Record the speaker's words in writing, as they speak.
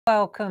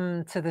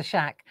Welcome to the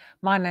Shack.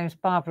 My name's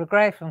Barbara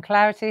Gray from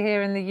Clarity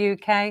here in the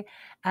UK,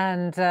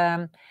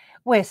 and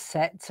we're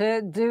set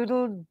to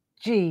doodle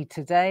G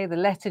today, the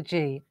letter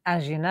G.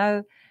 As you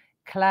know,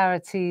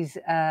 Clarity's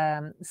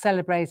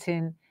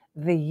celebrating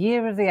the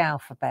year of the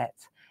alphabet,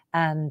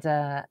 and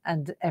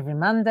every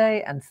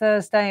Monday and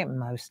Thursday,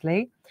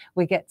 mostly,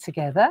 we get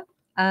together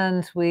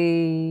and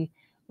we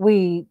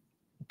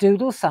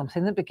doodle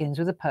something that begins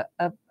with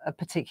a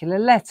particular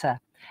letter.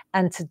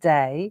 And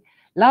today,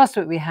 last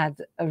week we had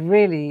a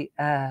really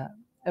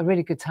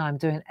good time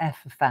doing F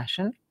for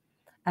fashion,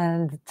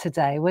 and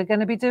today we're going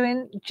to be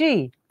doing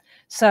G.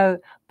 So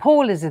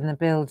Paul is in the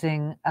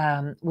building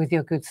with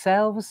your good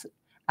selves,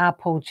 our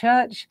Paul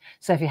Church.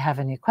 So if you have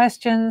any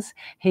questions,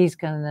 he's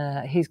going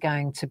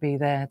to be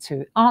there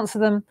to answer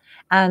them,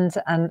 and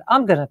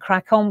I'm going to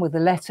crack on with the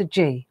letter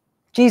G.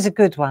 G's a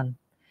good one.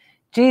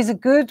 G's a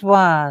good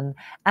one,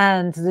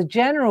 and the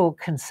general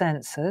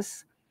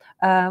consensus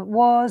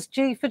was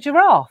G for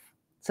giraffe.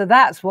 So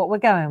that's what we're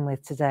going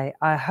with today.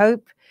 I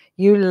hope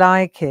you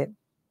like it.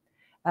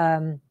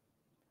 So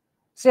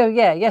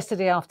yeah,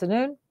 yesterday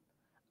afternoon,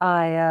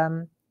 I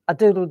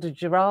doodled a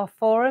giraffe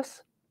for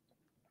us,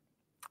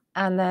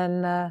 and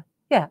then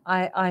yeah,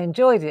 I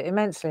enjoyed it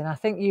immensely, and I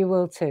think you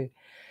will too.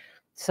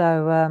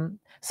 So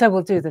so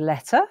we'll do the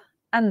letter,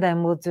 and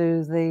then we'll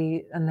do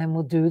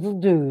doodle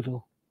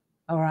doodle.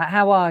 All right,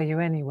 how are you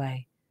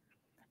anyway?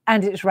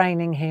 And it's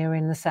raining here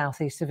in the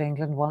southeast of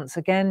England once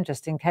again,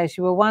 just in case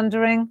you were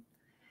wondering.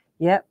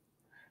 Yep,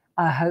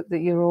 I hope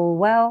that you're all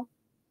well.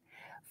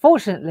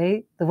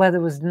 Fortunately, the weather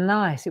was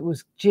nice. It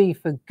was G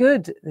for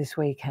good this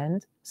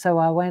weekend, so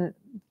I went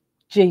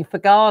G for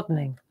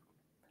gardening.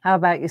 How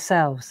about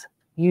yourselves?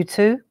 You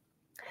too?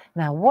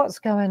 Now, what's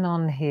going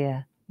on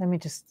here? Let me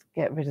just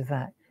get rid of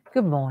that.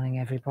 Good morning,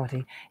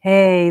 everybody.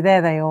 Hey,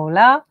 there they all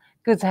are.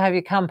 Good to have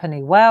your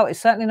company. Well,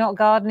 it's certainly not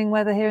gardening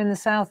weather here in the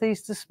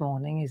southeast this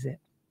morning, is it?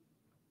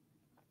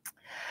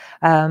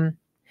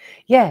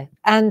 Yeah,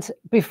 and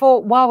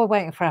while we're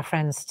waiting for our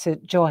friends to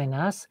join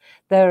us,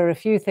 there are a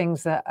few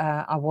things that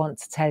I want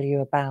to tell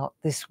you about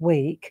this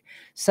week.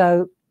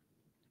 So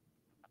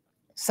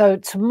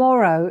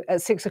tomorrow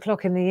at 6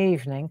 o'clock in the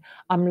evening,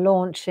 I'm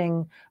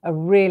launching a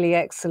really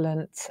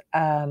excellent,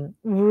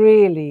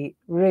 really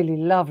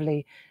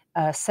lovely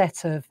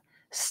set of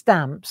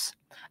stamps,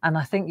 and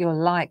I think you'll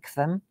like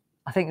them.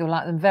 I think you'll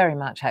like them very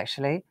much,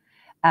 actually.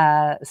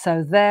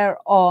 So they're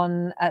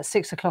on at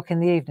 6 o'clock in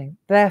the evening.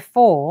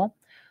 Therefore,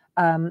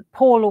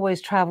 Paul always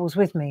travels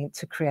with me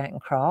to Create and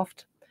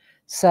Craft,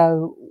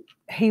 so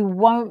he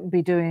won't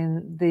be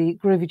doing the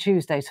Groovy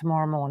Tuesday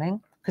tomorrow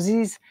morning because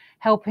he's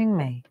helping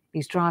me.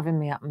 He's driving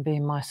me up and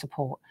being my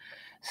support.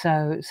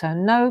 So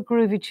no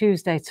Groovy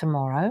Tuesday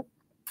tomorrow.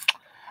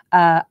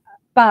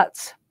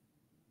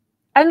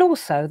 And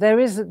also there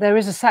is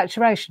a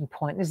saturation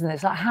point, isn't it?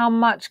 It's like, how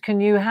much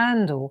can you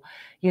handle?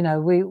 You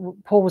know,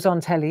 Paul was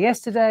on telly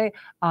yesterday.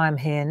 I'm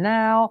here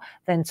now.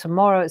 Then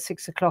tomorrow at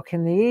 6 o'clock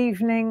in the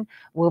evening,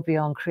 we'll be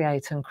on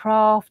Create and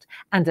Craft.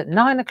 And at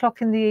 9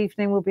 o'clock in the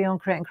evening, we'll be on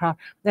Create and Craft.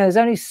 There's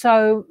only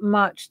so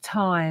much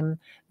time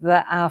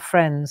that our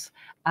friends,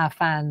 our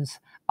fans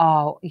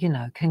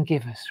can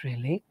give us,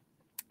 really.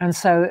 And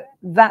so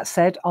that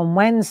said, on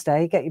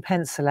Wednesday, get your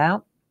pencil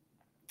out.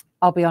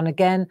 I'll be on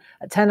again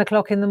at 10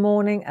 o'clock in the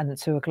morning and at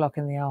 2 o'clock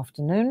in the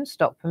afternoon,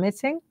 stop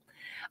permitting.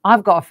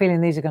 I've got a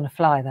feeling these are going to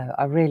fly, though.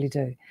 I really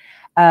do.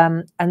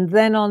 And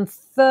then on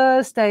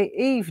Thursday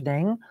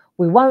evening,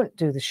 we won't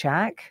do the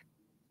shack.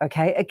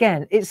 Okay,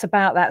 again, it's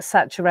about that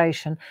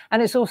saturation,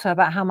 and it's also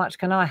about how much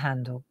can I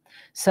handle.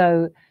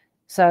 So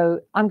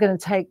I'm going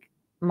to take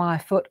my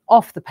foot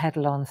off the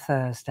pedal on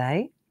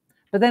Thursday,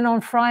 but then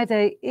on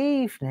Friday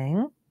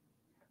evening,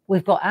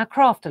 we've got our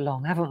craft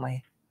along, haven't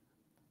we?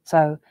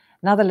 So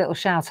another little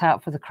shout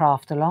out for the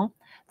craft along.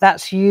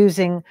 That's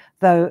using,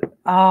 though,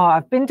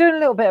 I've been doing a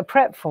little bit of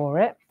prep for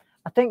it.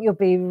 I think you'll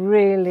be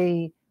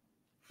really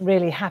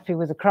happy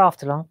with the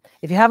craft along.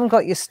 If you haven't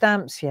got your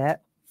stamps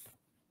yet,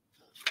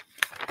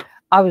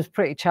 I was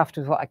pretty chuffed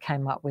with what I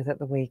came up with at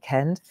the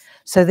weekend.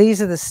 So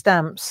these are the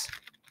stamps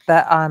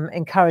that I'm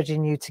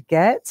encouraging you to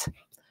get.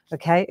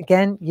 Okay,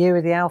 again, year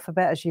of the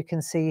alphabet, as you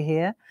can see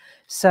here.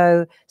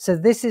 So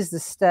this is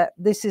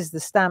the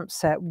stamp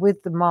set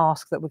with the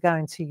mask that we're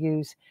going to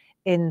use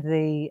in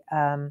the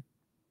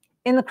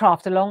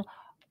craft along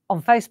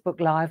on Facebook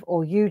Live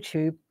or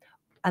YouTube,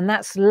 and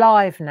that's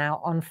live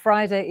now on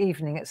Friday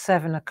evening at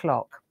 7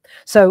 o'clock.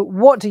 So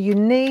what do you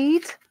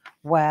need?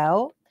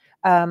 Well,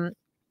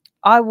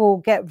 I will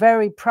get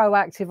very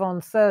proactive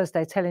on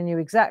Thursday telling you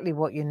exactly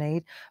what you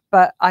need,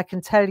 but I can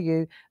tell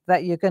you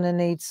that you're going to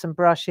need some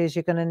brushes,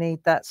 you're going to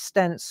need that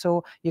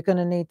stencil, you're going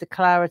to need the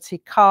Clarity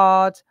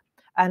card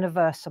and a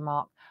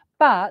Versamark.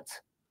 But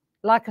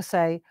like I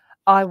say,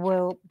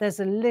 there's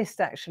a list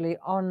actually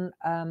on,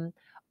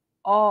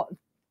 Paul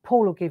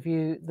will give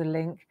you the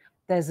link.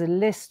 There's a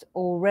list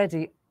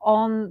already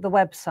on the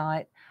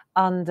website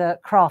under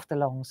craft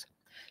alongs.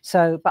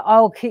 So, but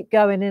I'll keep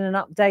going in and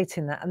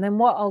updating that. And then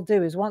what I'll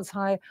do is once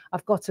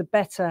I've got a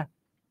better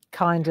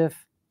kind of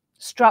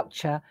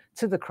structure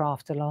to the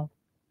craft along.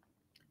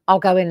 I'll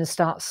go in and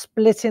start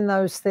splitting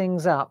those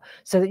things up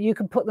so that you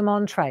can put them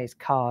on trays.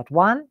 Card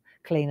 1,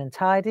 clean and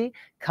tidy.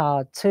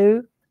 Card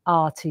 2,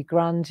 arty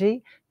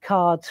grungy.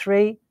 Card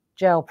 3,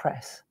 gel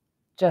press.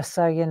 Just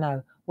so you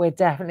know, we're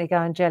definitely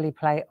going jelly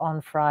plate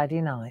on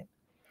Friday night.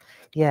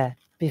 Yeah,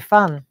 be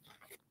fun.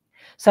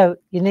 So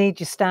you need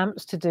your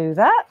stamps to do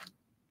that.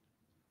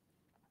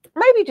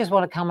 Maybe you just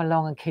want to come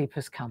along and keep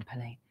us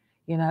company,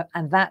 you know,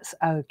 and that's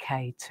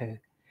okay too.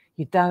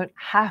 You don't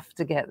have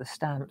to get the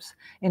stamps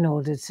in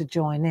order to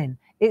join in.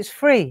 It's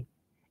free.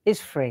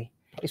 It's free.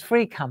 It's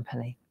free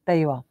company. There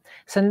you are.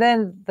 So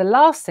then the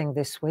last thing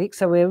this week,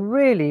 so we're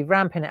really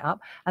ramping it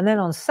up. And then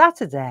on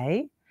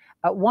Saturday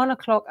at 1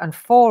 o'clock and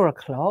 4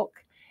 o'clock,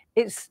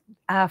 it's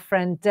our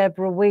friend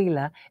Deborah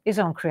Wheeler is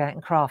on Create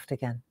and Craft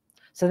again.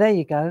 So there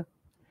you go.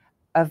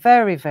 A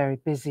very, very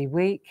busy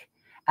week.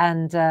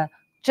 And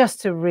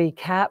just to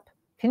recap,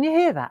 can you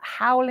hear that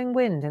howling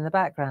wind in the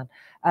background?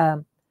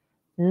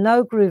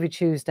 No Groovy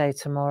Tuesday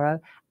tomorrow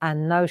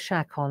and no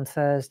SHAC on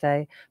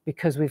Thursday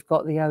because we've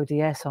got the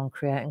ODS on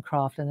Create and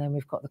Craft, and then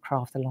we've got the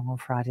Craft Along on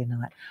Friday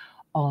night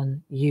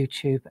on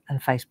YouTube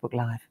and Facebook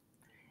Live.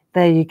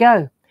 There you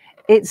go.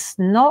 It's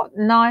not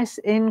nice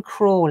in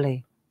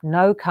Crawley.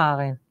 No,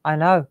 Karin, I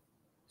know.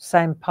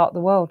 Same part of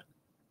the world.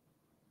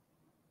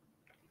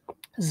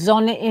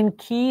 Sonne in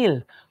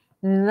Kiel.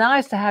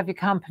 Nice to have your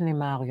company,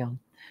 Marion.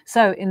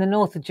 So in the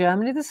north of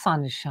Germany, the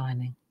sun is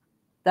shining.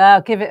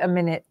 I'll give it a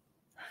minute.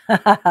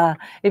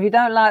 If you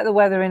don't like the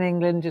weather in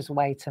England, just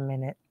wait a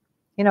minute.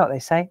 You know what they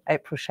say,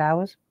 April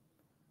showers.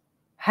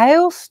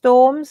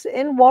 Hailstorms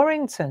in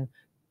Warrington.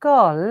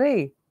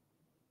 Golly.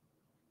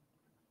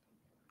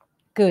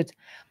 Good.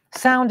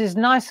 Sound is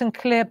nice and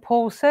clear,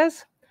 Paul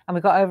says. And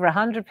we've got over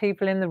 100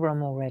 people in the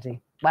room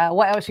already. Well,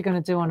 what else are you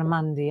going to do on a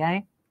Monday,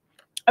 eh?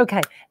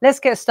 Okay,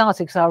 let's get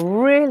started because I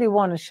really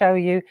want to show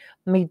you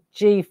me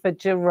G for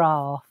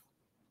giraffe.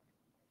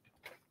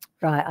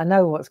 Right, I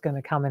know what's going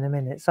to come in a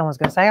minute. Someone's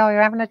going to say, oh,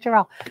 you're having a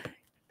giraffe.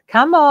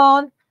 Come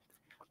on.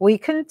 We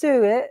can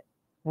do it.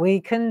 We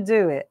can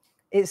do it.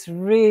 It's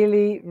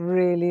really,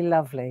 really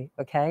lovely,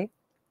 okay?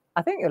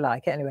 I think you'll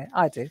like it anyway.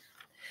 I do.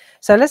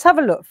 So let's have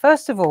a look.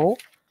 First of all,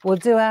 we'll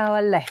do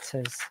our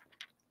letters,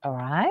 all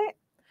right?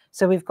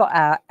 So we've got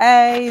our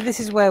A. This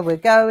is where we're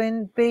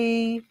going.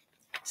 B,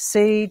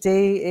 C, D,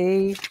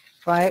 E,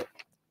 right?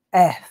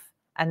 F.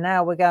 And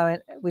now we're going,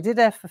 we did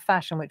F for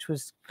fashion, which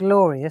was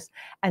glorious.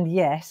 And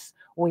yes,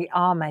 we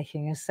are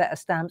making a set of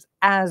stamps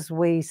as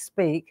we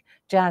speak.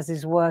 Jazz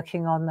is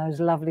working on those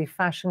lovely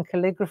fashion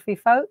calligraphy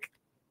folk.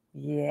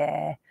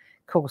 Yeah,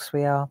 of course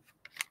we are.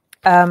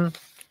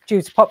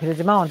 Due to popular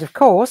demand, of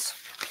course.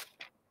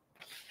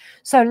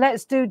 So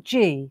let's do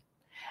G.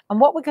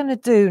 And what we're going to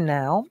do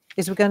now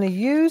is we're going to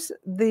use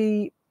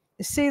the,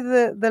 see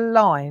the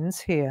lines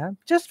here,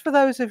 just for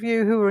those of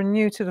you who are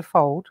new to the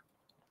fold.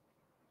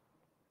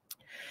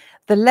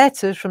 The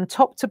letters from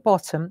top to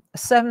bottom are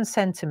 7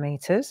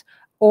 centimeters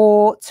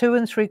or 2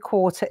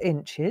 3/4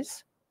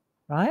 inches,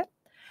 right?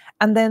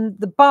 And then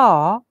the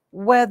bar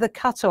where the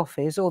cutoff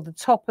is, or the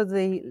top of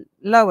the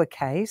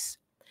lowercase,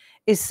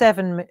 is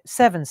 4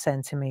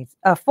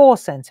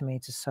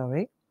 centimeters,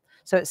 sorry.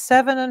 So it's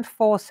 7 and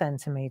 4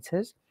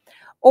 centimeters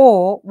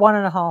or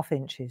 1.5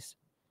 inches.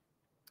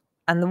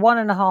 And the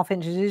 1.5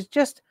 inches is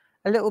just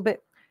a little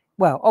bit,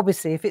 well,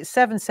 obviously, if it's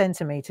 7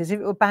 centimeters, if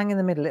it were bang in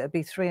the middle, it would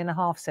be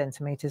 3.5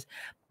 centimeters.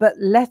 But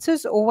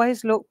letters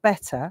always look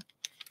better.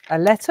 A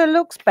letter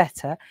looks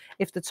better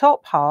if the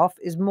top half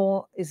is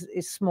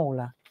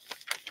smaller.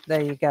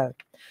 There you go.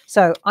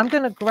 So I'm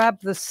going to grab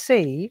the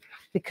C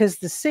because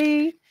the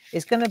C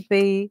is going to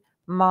be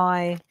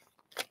my,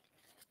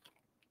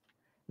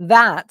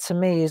 that to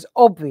me is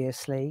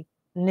obviously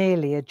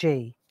nearly a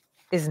G,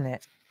 isn't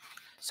it?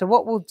 So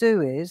what we'll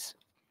do is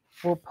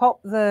we'll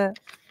pop the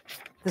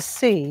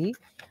C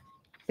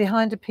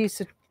behind a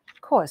piece of,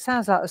 it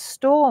sounds like a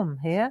storm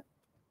here.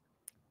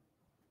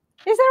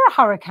 Is there a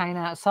hurricane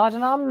outside?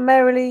 And I'm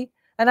merrily,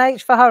 an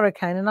H for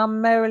hurricane, and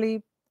I'm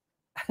merrily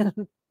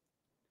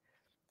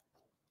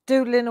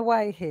doodling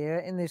away here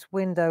in this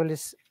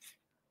windowless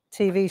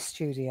TV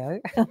studio.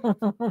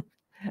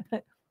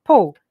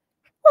 Paul,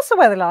 what's the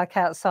weather like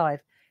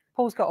outside?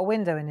 Paul's got a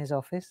window in his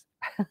office.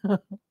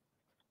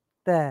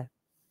 There.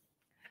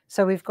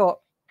 So we've got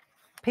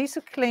a piece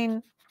of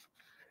clean,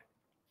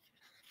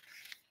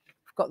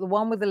 I've got the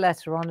one with the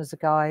letter on as a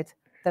guide.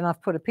 Then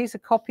I've put a piece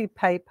of copy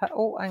paper.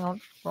 Oh, hang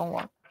on, wrong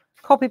one.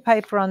 Copy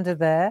paper under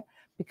there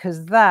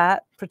because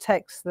that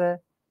protects the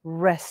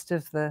rest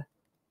of the,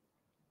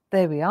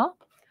 there we are.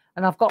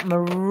 And I've got my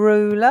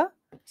ruler,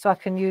 so I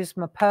can use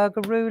my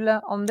Perga ruler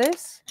on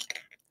this.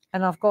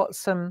 And I've got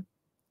some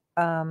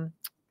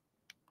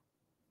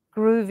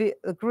groovy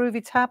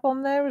tab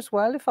on there as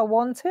well if I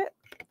want it.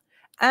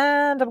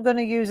 And I'm going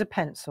to use a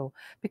pencil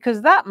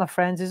because that, my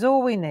friends, is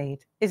all we need,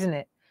 isn't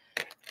it?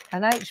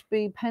 An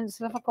HB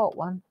pencil, have I got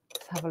one?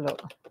 Let's have a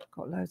look. I've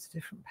got loads of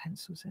different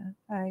pencils here.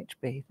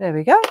 HB, there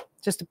we go.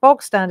 Just a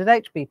bog standard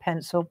HB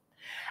pencil.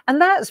 And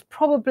that's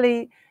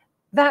probably,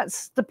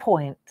 that's the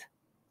point.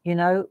 you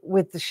know,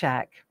 with the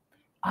SHAC.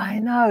 I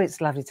know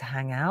it's lovely to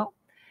hang out,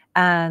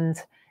 and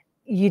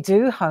you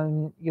do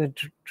hone your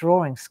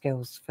drawing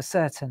skills for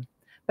certain.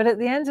 But at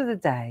the end of the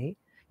day,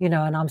 you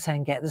know, and I'm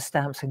saying get the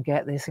stamps and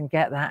get this and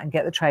get that and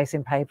get the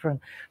tracing paper and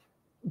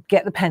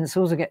get the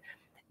pencils and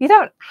you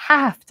don't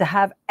have to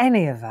have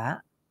any of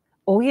that.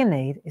 All you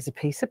need is a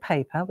piece of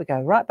paper. We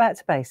go right back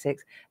to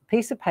basics, a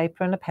piece of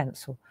paper and a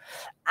pencil.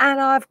 And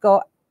I've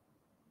got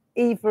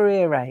either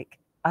earache.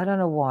 I don't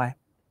know why.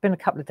 It's been a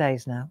couple of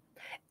days now.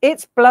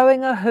 It's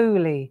blowing a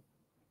hoolie,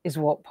 is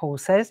what Paul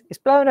says. It's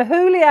blowing a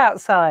hoolie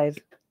outside.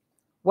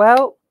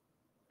 Well,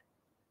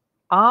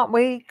 aren't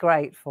we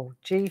grateful?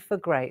 G for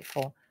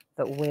grateful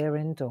that we're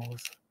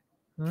indoors.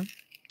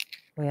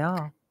 We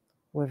are.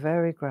 We're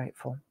very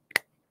grateful.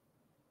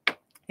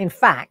 In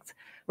fact,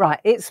 right,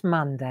 it's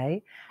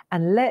Monday,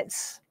 and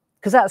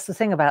because that's the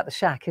thing about the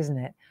SHAC, isn't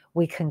it?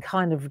 We can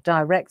kind of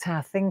direct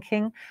our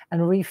thinking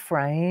and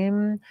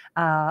reframe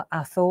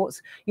our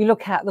thoughts. You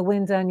look out the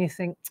window and you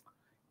think,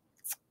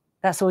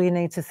 that's all you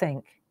need to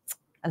think.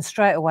 And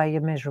straight away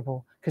you're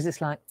miserable, because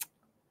it's like,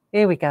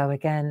 here we go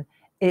again.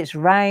 It's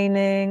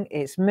raining,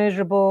 it's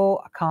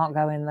miserable, I can't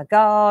go in the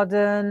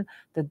garden,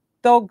 the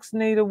dogs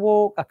need a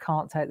walk, I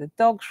can't take the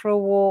dogs for a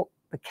walk,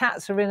 the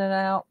cats are in and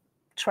out,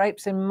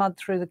 traipsing mud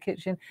through the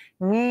kitchen,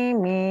 me,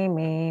 me,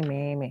 me,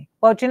 me, me.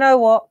 Well, do you know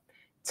what?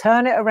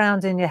 Turn it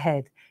around in your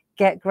head.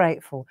 Get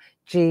grateful.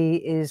 G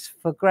is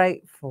for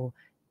grateful.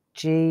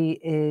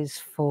 G is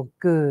for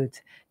good.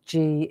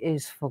 G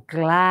is for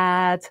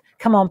glad.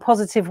 Come on,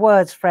 positive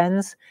words,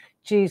 friends.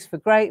 G's for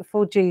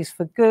grateful, G's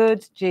for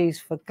good, G's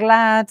for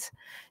glad,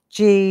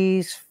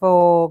 G's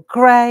for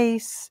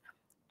grace,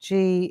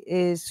 G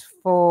is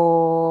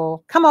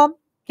for, come on,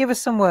 give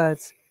us some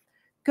words.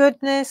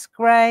 Goodness,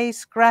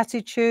 grace,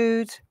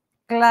 gratitude,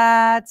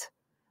 glad,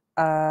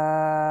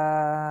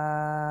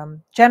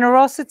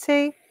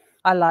 generosity.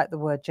 I like the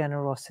word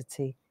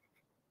generosity.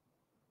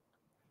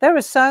 There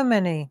are so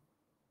many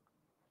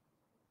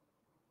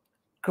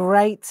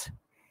great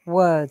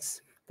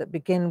words that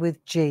begin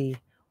with G.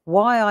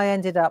 Why I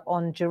ended up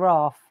on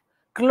giraffe.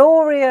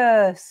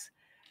 Glorious,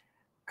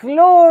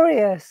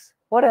 glorious.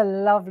 What a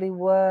lovely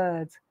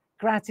word.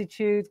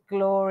 Gratitude,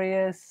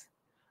 glorious.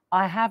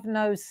 I have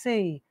no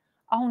C.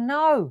 Oh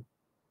no.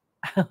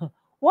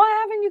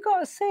 Why haven't you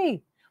got a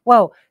C?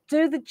 Well,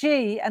 do the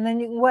G and then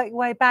you can work your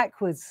way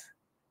backwards.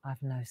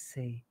 I've no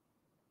C.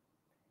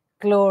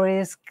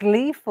 Glorious,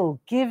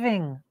 gleeful,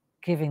 giving.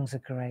 Giving's a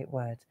great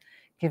word.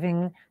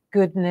 Giving,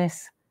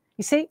 goodness.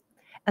 You see,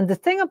 and the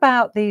thing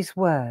about these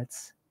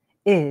words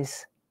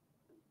is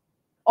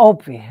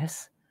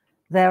obvious.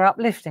 They're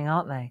uplifting,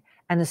 aren't they?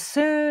 And as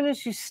soon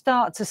as you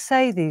start to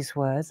say these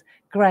words,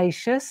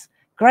 gracious,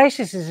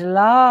 gracious is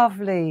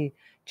lovely,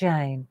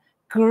 Jane.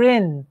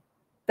 Grin,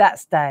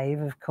 that's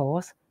Dave, of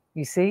course.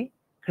 You see,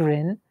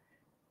 grin,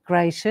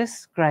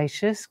 gracious,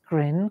 gracious,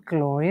 grin,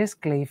 glorious,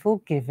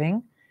 gleeful,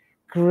 giving,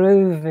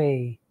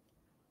 groovy,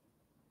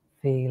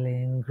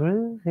 feeling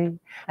groovy.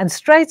 And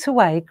straight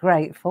away,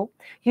 grateful.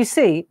 You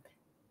see,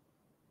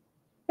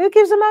 who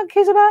gives a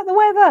monkeys about the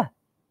weather?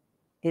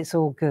 It's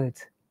all good.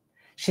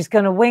 She's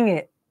going to wing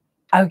it.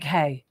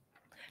 Okay.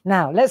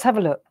 Now let's have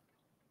a look.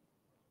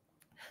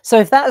 So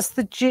if that's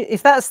the G,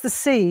 if that's the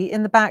C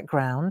in the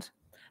background,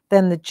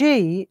 then the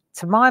G,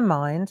 to my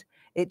mind,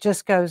 it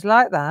just goes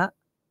like that,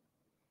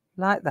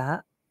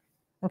 and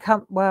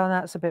come. Well,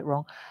 that's a bit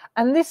wrong.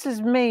 And this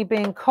is me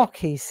being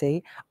cocky.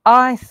 See,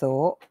 I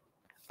thought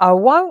I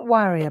won't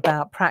worry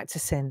about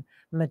practicing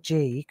my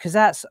G because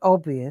that's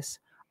obvious.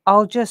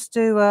 I'll just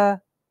do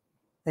a.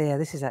 Yeah,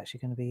 this is actually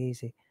going to be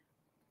easy.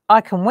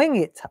 I can wing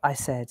it, I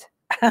said.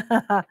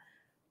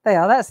 There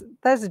are,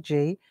 there's a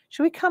G.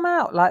 Should we come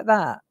out like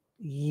that?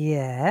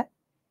 Yeah,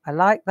 I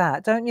like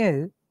that, don't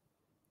you?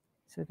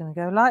 So we're going to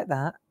go like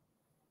that,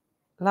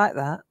 like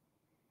that,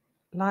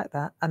 like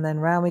that, and then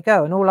round we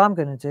go. And all I'm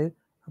going to do,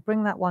 I'll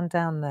bring that one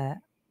down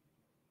there,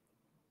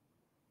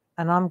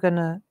 and I'm going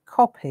to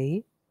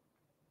copy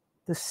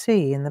the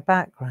C in the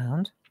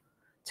background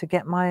to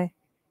get my...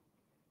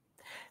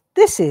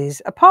 This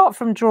is, apart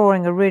from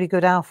drawing a really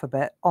good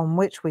alphabet on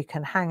which we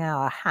can hang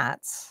our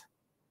hats,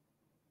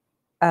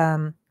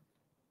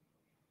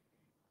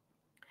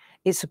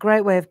 it's a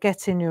great way of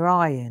getting your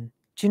eye in.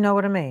 Do you know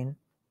what I mean?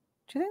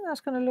 Do you think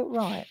that's going to look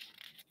right?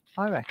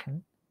 I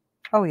reckon.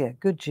 Oh yeah,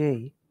 good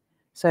G.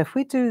 So if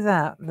we do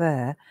that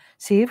there,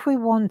 see, if we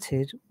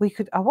wanted, we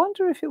could, I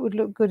wonder if it would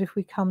look good if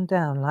we come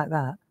down like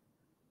that.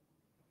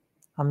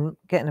 I'm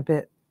getting a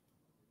bit,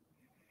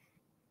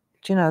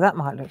 do you know, that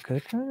might look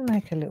good. Let me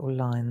make a little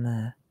line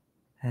there.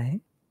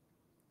 Okay.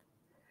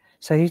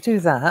 So you do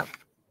that.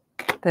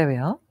 There we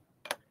are.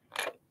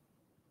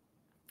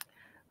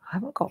 I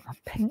haven't got my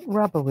pink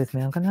rubber with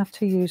me. I'm going to have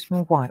to use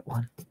my white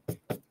one.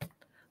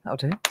 That'll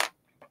do.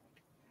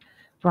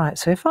 Right,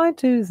 so if I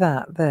do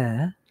that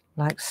there,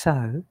 like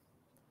so,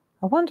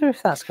 I wonder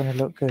if that's going to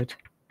look good.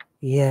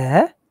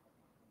 Yeah,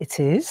 it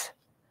is.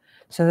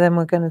 So then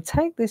we're going to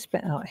take this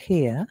bit out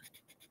here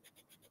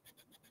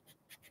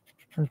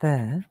and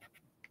there.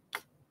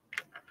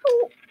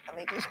 Oh, let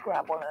me just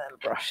grab one of them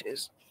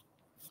brushes.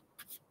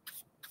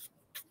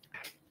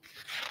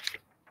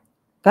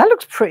 That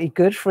looks pretty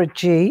good for a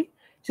G.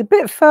 It's a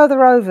bit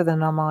further over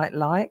than I might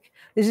like.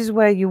 This is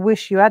where you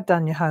wish you had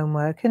done your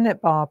homework, isn't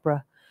it,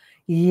 Barbara?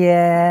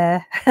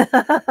 Yeah.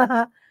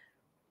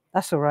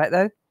 That's all right,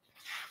 though.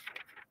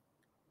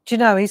 Do you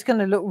know, he's going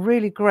to look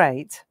really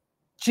great.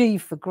 G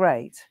for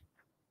great.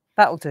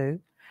 That'll do.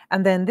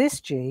 And then this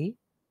G,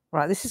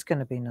 right, this is going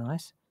to be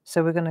nice.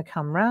 So we're going to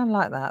come round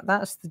like that.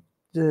 That's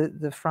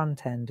the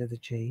front end of the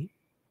G.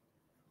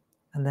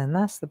 And then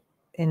that's the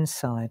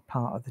inside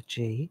part of the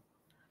G.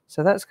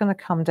 So that's going to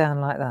come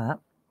down like that. Are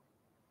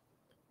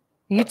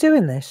you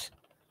doing this?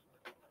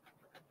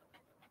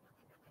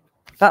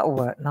 That'll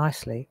work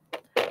nicely.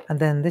 And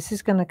then this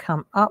is going to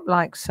come up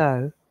like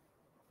so,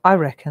 I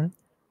reckon. And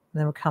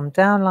then we'll come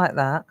down like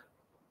that,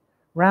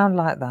 round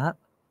like that.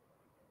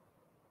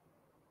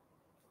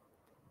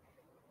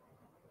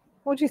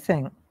 What do you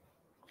think?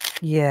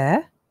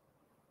 Yeah,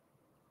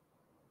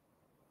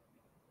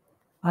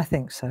 I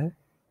think so.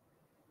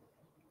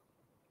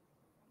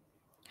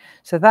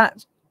 So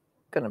that's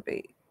going to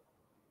be,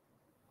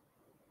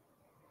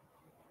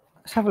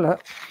 let's have a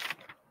look.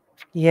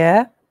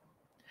 Yeah.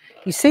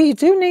 You see, you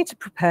do need to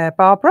prepare,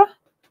 Barbara.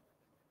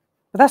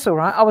 But that's all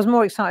right. I was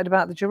more excited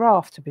about the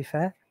giraffe, to be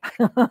fair.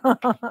 And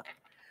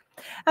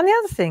the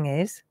other thing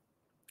is,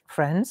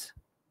 friends,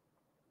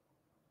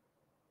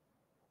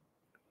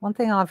 one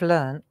thing I've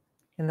learned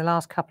in the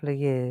last couple of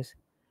years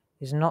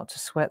is not to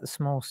sweat the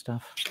small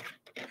stuff.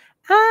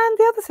 And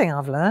the other thing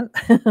I've learned,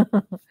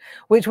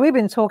 which we've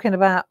been talking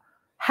about,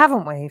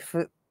 haven't we,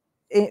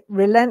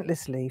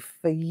 relentlessly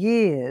for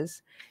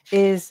years,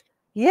 is,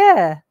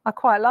 yeah, I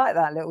quite like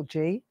that little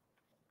G.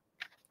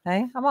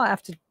 Hey, I might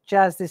have to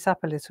jazz this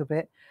up a little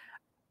bit.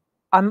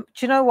 Do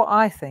you know what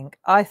I think?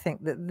 I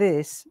think that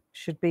this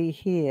should be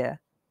here,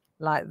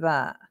 like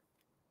that.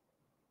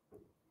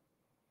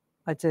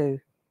 I do.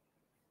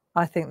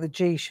 I think the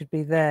G should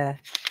be there.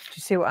 Do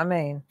you see what I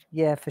mean?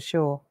 Yeah, for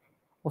sure.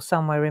 Or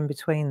somewhere in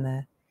between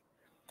there.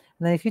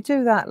 And then if you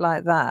do that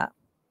like that,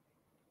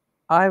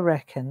 I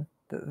reckon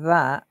that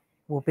that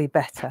will be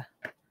better.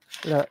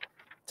 Look,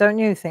 don't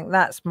you think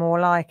that's more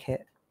like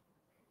it?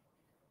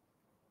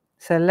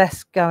 So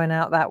less going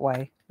out that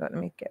way. Let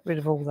me get rid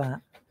of all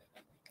that.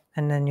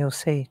 And then you'll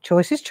see.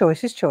 Choices,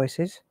 choices,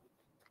 choices.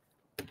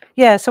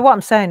 Yeah, so what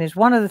I'm saying is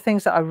one of the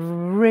things that I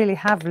really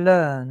have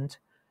learned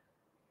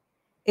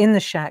in the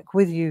shack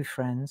with you,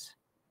 friends,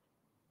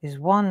 is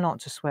one, not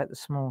to sweat the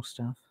small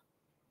stuff.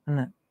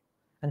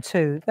 And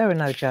two, there are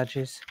no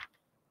judges.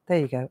 There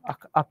you go.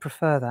 I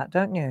prefer that,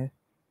 don't you?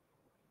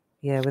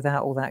 Yeah,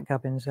 without all that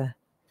gubbins there.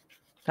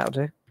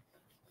 That'll do.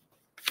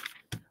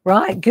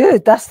 Right,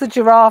 good. That's the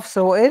giraffe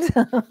sorted.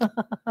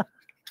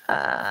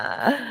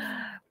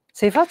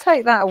 See, if I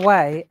take that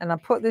away and I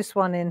put this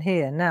one in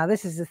here, now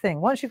this is the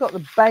thing. Once you've got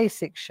the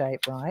basic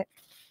shape right,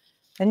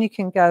 then you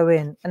can go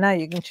in, and now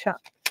you can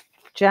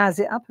jazz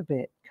it up a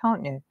bit,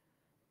 can't you?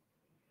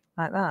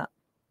 Like that.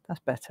 That's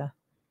better.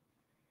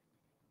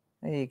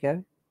 There you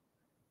go.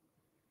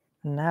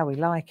 And now we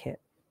like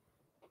it.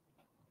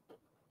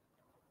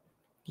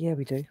 Yeah,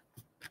 we do.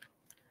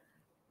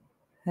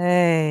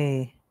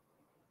 Hey.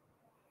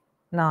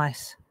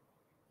 Nice.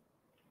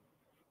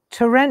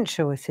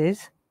 Torrential it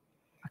is.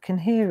 I can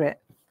hear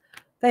it.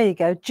 There you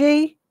go.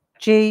 G,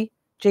 G,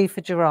 G for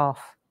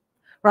giraffe.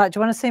 Right, do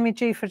you want to see me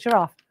G for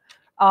giraffe?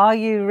 Are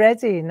you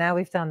ready? Now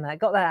we've done that.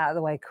 Got that out of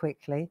the way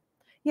quickly.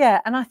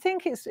 Yeah, and I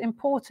think it's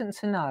important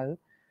to know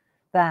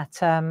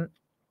that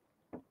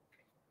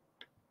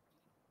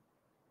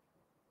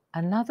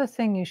another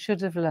thing you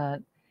should have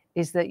learnt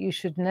is that you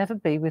should never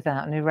be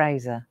without an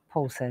eraser,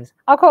 Paul says.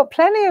 I've got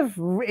plenty of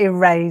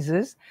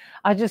erasers.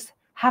 I just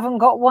haven't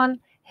got one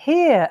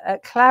here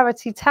at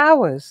Clarity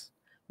Towers,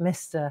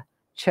 Mr.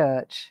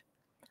 Church.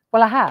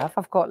 Well, I have.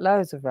 I've got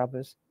loads of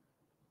rubbers.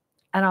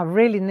 And I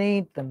really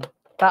need them.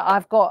 But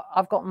I've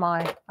got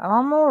my,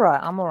 I'm all right.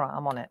 I'm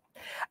on it.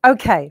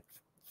 Okay.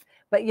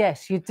 But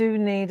yes, you do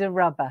need a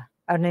rubber,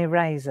 an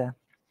eraser.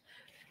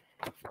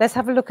 Let's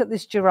have a look at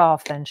this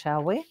giraffe then,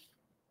 shall we?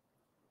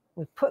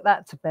 We've put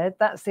that to bed.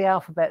 That's the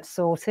alphabet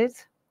sorted.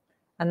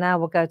 And now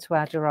we'll go to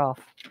our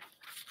giraffe.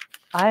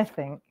 I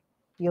think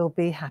you'll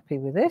be happy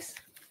with this.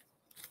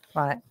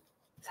 Right,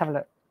 let's have a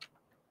look.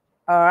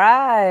 All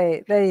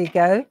right, there you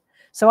go.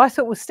 So I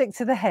thought we'll stick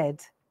to the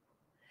head.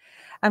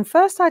 And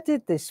first I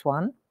did this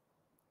one.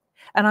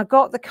 And I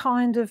got the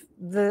kind of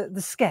the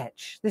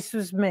sketch. This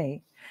was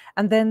me.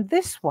 And then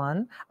this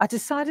one, I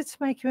decided to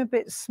make him a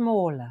bit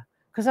smaller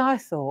because I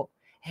thought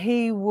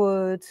he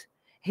would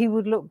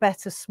look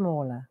better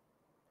smaller.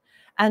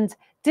 And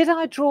did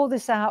I draw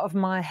this out of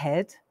my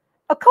head?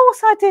 Of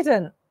course I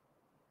didn't.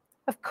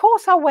 Of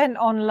course I went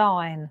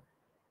online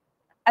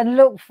and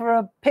looked for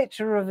a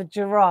picture of a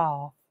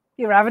giraffe.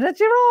 You're having a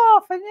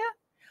giraffe, aren't you?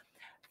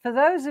 For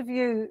those of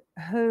you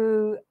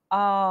who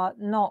are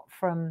not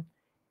from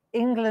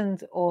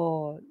England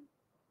or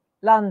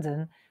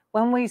London,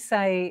 when we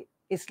say,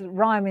 it's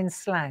rhyming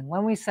slang,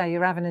 when we say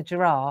you're having a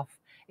giraffe,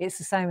 it's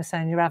the same as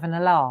saying you're having a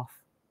laugh.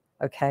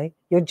 Okay,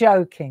 you're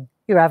joking.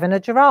 You're having a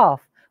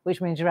giraffe,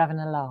 which means you're having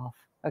a laugh.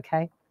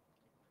 Okay.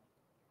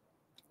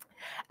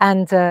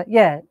 And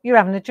yeah, you're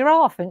having a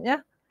giraffe, aren't you?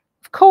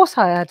 Of course,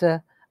 I had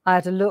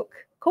a look.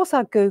 Of course,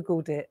 I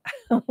googled it,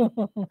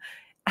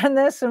 and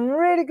there's some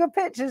really good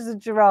pictures of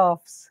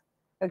giraffes.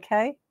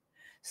 Okay,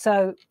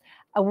 so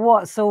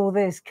what's all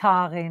this,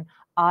 Karin?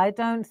 I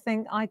don't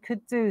think I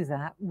could do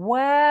that.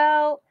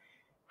 Well,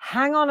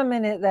 hang on a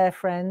minute there,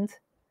 friend.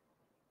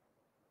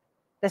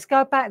 Let's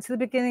go back to the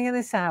beginning of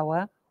this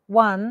hour.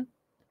 1,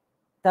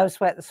 don't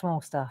sweat the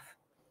small stuff.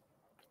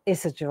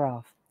 It's a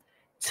giraffe.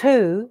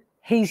 2,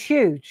 he's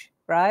huge,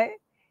 right?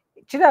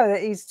 Do you know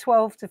that he's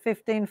 12 to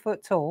 15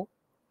 foot tall?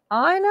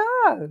 I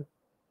know.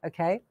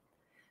 Okay.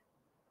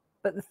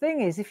 But the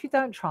thing is, if you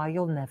don't try,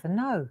 you'll never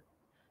know.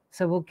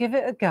 So we'll give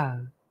it a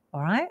go.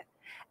 All right.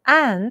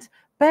 And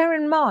bear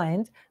in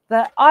mind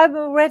that I'm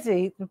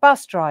already, the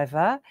bus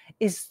driver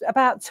is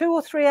about 2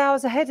 or 3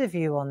 hours ahead of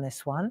you on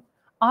this one.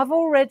 I've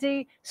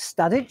already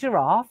studied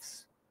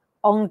giraffes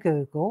on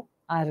Google.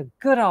 I had a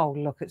good old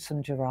look at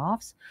some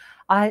giraffes.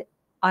 I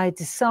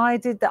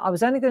decided that I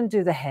was only going to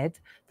do the head,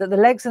 that the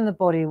legs and the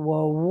body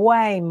were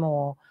way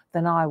more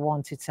than I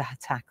wanted to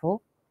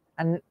tackle.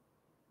 And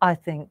I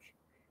think,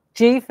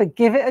 G for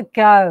give it a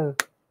go.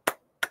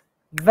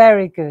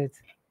 Very good.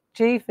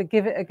 G for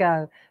give it a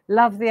go.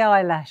 Love the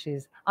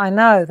eyelashes. I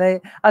know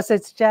I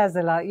said to Jazz,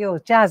 they're like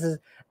yours.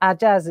 Our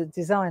Jazz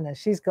designer,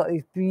 she's got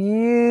these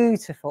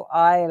beautiful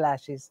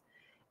eyelashes.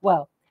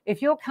 Well,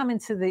 if you're coming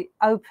to the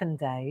open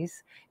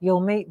days,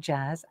 you'll meet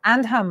Jazz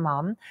and her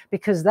mum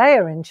because they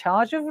are in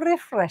charge of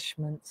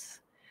refreshments.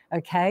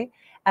 Okay.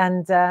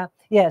 And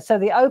yeah, so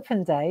the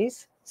open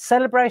days,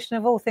 celebration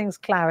of all things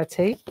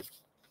clarity.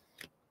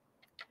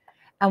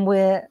 And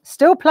we're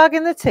still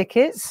plugging the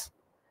tickets.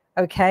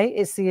 Okay.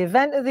 It's the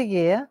event of the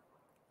year.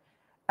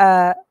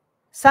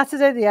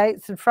 Saturday the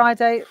 8th and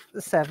Friday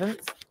the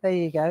 7th. There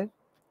you go.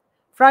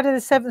 Friday the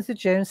 7th of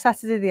June,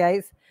 Saturday the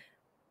 8th.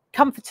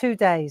 Come for 2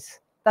 days.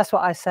 That's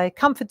what I say.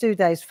 Come for 2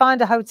 days. Find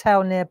a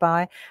hotel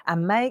nearby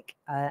and make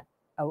a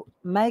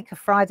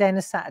Friday and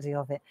a Saturday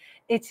of it.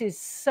 It is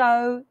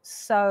so,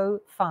 so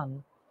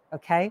fun.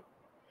 Okay.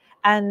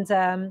 And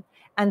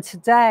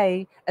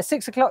today at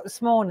 6 o'clock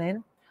this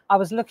morning, I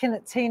was looking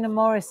at Tina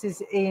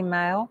Morris's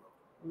email.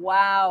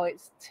 Wow,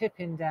 it's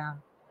tipping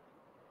down.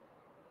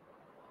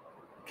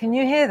 Can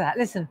you hear that?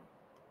 Listen.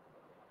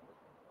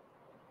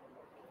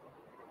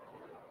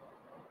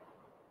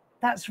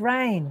 That's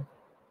rain.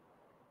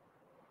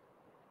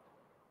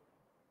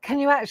 Can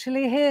you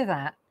actually hear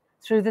that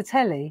through the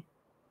telly?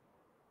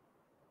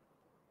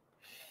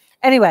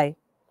 Anyway,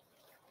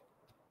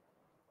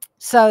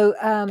 so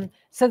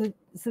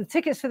the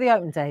tickets for the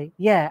open day,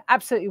 yeah,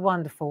 absolutely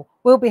wonderful.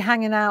 We'll be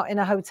hanging out in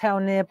a hotel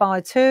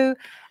nearby too,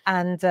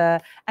 and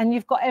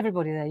you've got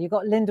everybody there. You've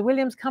got Linda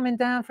Williams coming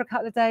down for a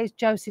couple of days.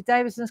 Josie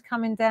Davidson's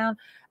coming down.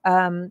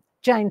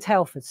 Jane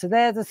Telford. So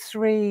they're the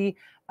 3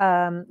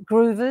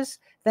 groovers.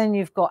 Then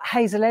you've got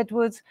Hazel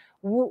Edwards.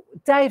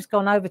 Dave's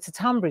gone over to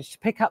Tunbridge to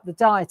pick up the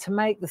dye to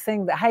make the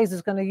thing that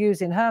Hazel's going to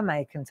use in her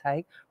make and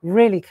take.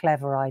 Really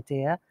clever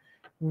idea.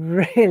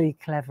 Really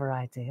clever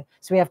idea.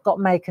 So we have got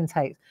make and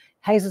take.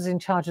 Hazel's in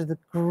charge of the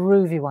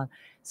groovy one.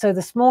 So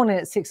this morning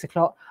at 6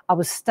 o'clock, I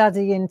was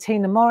studying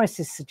Tina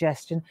Morris's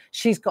suggestion.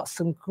 She's got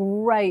some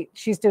great,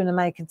 she's doing a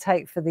make and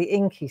take for the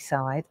inky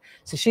side.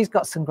 So she's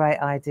got some great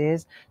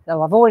ideas.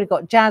 So I've already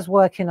got Jazz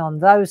working on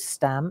those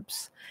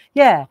stamps.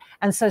 Yeah.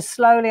 And so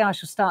slowly I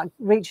shall start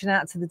reaching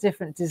out to the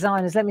different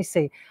designers. Let me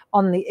see.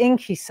 On the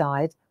inky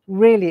side,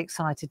 really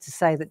excited to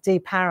say that Dee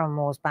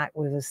Paramore's back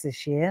with us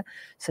this year.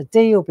 So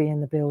Dee will be in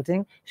the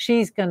building.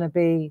 She's going to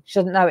be, she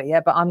doesn't know it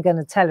yet, but I'm going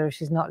to tell her if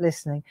she's not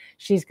listening.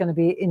 She's going to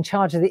be in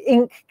charge of the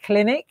ink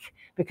clinic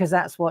because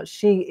that's what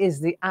she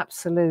is, the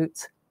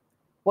absolute,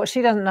 what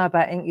she doesn't know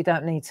about ink, you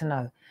don't need to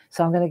know.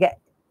 So I'm going to get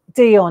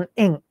Dee on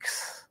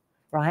inks,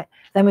 right?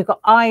 Then we've got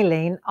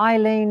Eileen.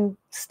 Eileen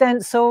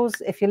stencils.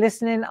 If you're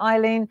listening,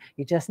 Eileen,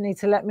 you just need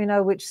to let me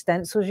know which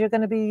stencils you're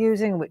going to be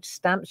using, which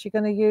stamps you're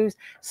going to use.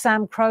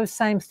 Sam Crow,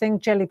 same thing,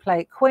 Jelly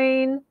Plate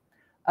Queen.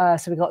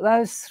 So we've got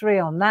those 3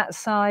 on that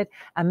side.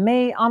 And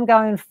me, I'm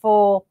going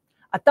for,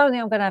 I don't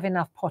think I'm going to have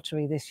enough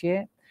pottery this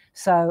year.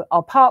 So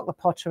I'll park the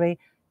pottery,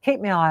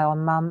 keep my eye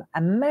on Mum,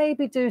 and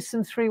maybe do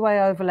some 3-way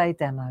overlay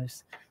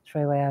demos.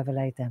 3-way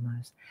overlay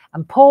demos.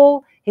 And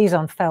Paul, he's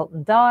on felt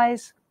and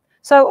dyes.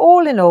 So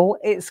all in all,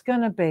 it's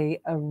going to be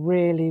a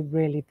really,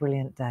 really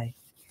brilliant day.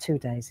 2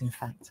 days, in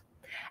fact.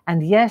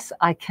 And yes,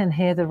 I can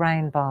hear the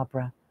rain,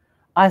 Barbara.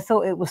 I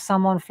thought it was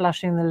someone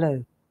flushing the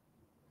loo.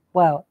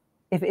 Well,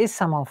 if it is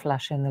someone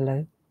flushing the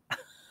loo,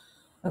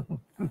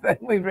 then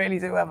we really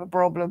do have a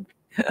problem.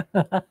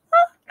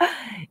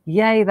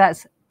 Yay,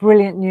 that's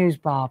brilliant news,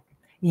 Barb.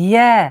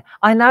 Yeah,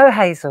 I know,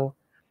 Hazel.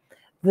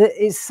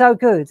 It's so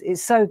good.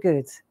 It's so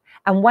good.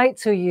 And wait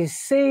till you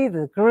see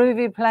the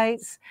groovy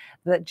plates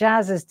that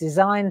Jazz has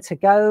designed to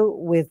go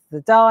with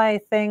the dye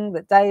thing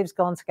that Dave's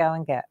gone to go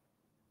and get.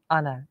 I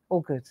know,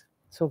 all good.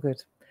 It's all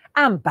good.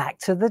 And back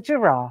to the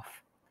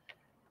giraffe.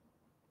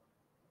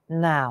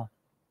 Now,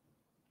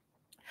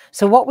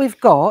 So what we've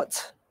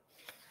got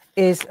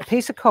is a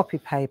piece of copy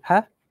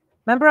paper.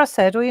 Remember I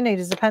said all you need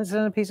is a pencil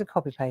and a piece of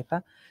copy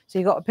paper. So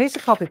you've got a piece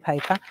of copy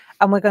paper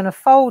and we're going to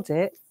fold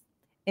it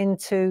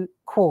into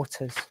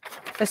quarters.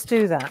 Let's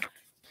do that.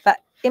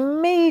 That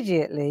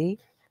immediately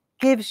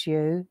gives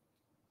you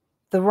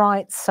the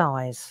right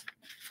size.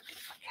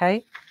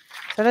 Okay,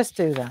 so let's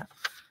do that.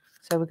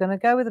 So we're going to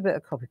go with a bit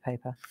of copy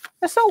paper.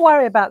 Let's not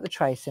worry about the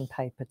tracing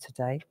paper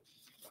today.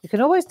 You can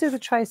always do the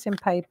tracing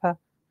paper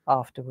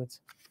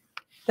afterwards.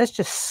 Let's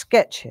just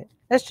sketch it.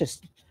 Let's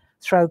just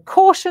throw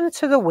caution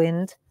to the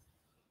wind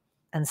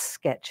and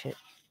sketch it.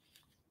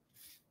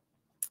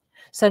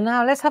 So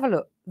now let's have a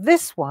look.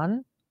 This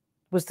one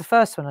was the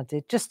first one I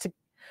did.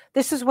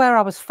 This is where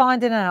I was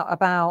finding out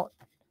about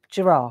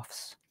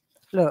giraffes.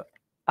 Look,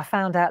 I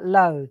found out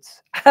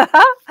loads.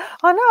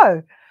 I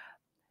know.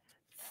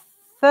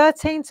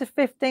 13 to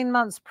 15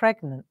 months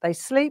pregnant. They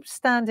sleep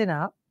standing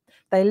up.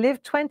 They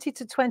live 20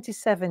 to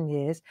 27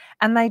 years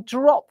and they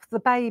drop the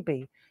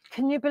baby.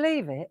 Can you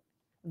believe it?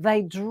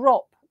 They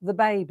drop the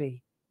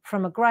baby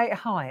from a great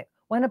height.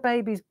 When a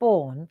baby's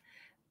born,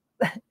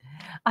 and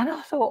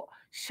I thought,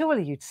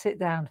 surely you'd sit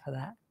down for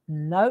that.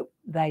 Nope,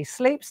 they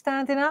sleep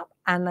standing up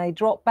and they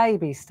drop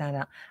babies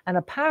standing up. And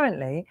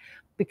apparently,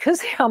 because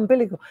the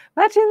umbilical,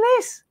 imagine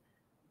this.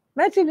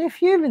 Imagine if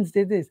humans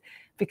did this.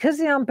 Because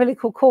the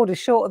umbilical cord is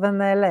shorter than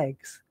their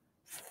legs,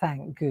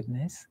 thank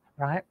goodness,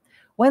 right?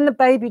 When the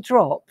baby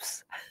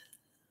drops,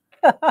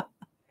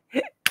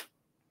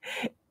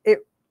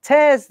 it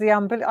tears the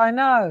umbilical, I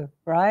know,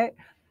 right?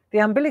 The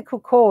umbilical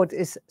cord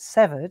is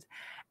severed,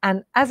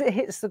 and as it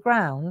hits the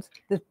ground,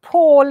 the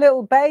poor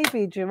little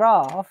baby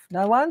giraffe,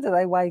 no wonder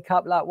they wake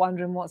up like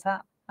wondering what's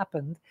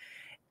happened.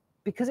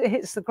 Because it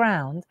hits the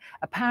ground,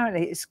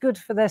 apparently it's good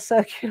for their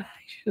circulation.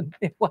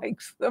 It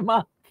wakes them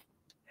up.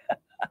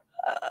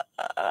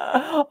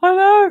 I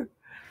know.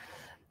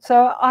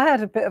 So I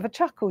had a bit of a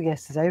chuckle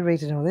yesterday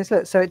reading all this.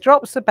 Look, so it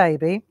drops the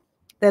baby.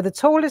 They're the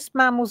tallest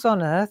mammals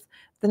on Earth.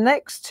 The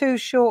next too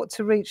short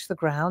to reach the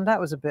ground. That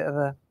was a bit of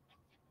a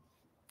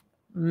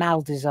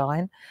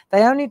mal-design.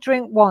 They only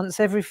drink once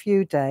every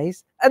few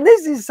days. And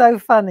this is so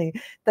funny.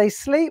 They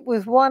sleep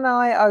with one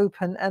eye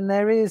open and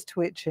their ears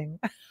twitching.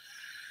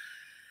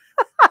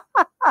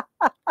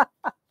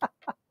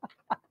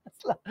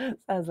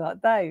 Sounds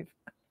like Dave.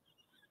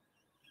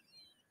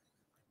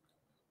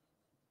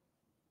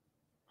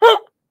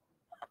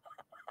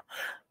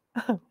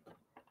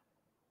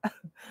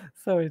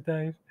 Sorry,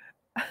 Dave.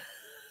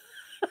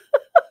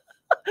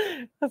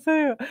 I tell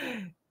you what,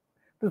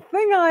 the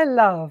thing I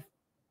love,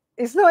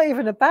 it's not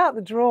even about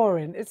the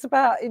drawing. It's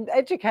about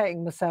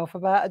educating myself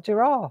about a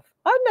giraffe.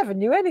 I never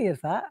knew any of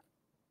that.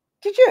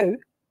 Did you?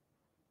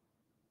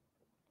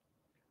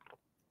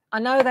 I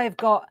know they've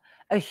got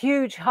a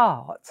huge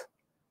heart.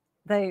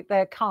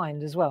 They're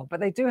kind as well, but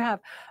they do have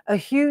a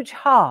huge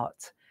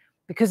heart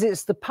because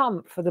it's the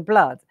pump for the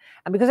blood.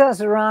 And because it has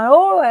to run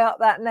all the way up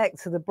that neck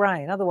to the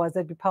brain, otherwise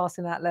they'd be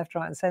passing out left,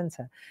 right and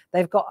centre.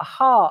 They've got a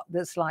heart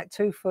that's like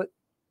 2 foot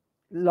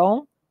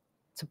long,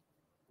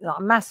 like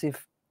a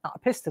massive, like a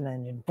piston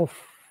engine.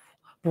 Boof,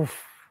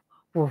 boof,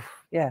 boof.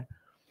 Yeah.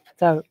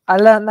 So I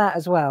learned that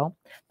as well.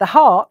 The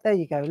heart, there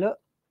you go, look.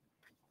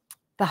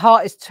 The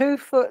heart is 2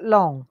 foot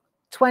long,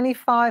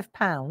 25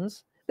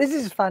 pounds. This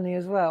is funny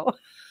as well.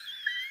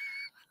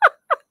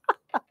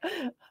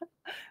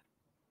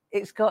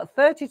 It's got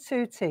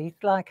 32 teeth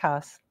like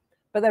us,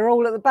 but they're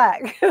all at the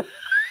back.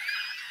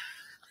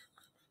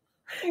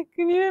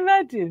 Can you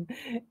imagine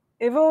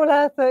if all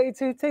our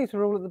 32 teeth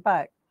were all at the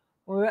back?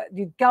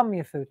 You'd gum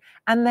your food.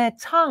 And their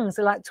tongues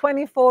are like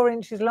 24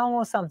 inches long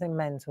or something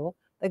mental.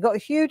 They've got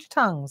huge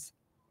tongues.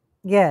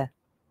 Yeah.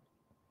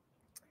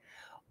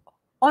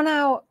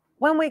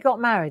 When we got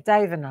married,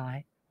 Dave and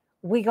I,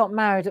 we got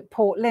married at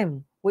Port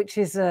Lympne, which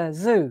is a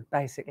zoo,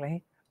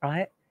 basically,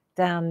 right?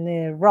 Down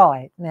near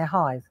Rye, near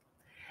Hythe.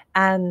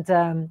 And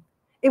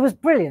it was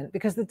brilliant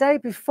because the day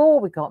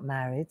before we got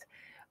married,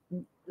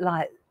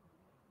 like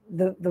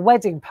the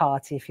wedding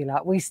party, if you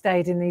like, we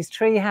stayed in these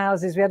tree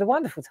houses. We had a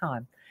wonderful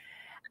time.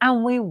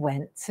 And we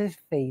went to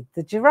feed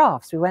the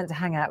giraffes. We went to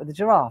hang out with the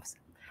giraffes.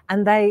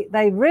 And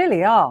they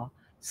really are,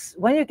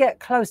 when you get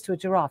close to a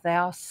giraffe, they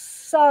are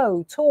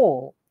so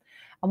tall.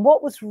 And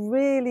what was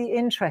really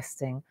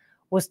interesting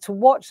was to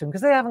watch them,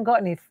 because they haven't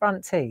got any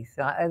front teeth.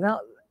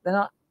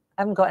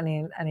 Haven't got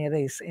any of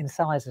these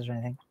incisors or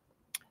anything.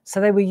 So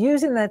they were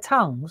using their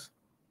tongues,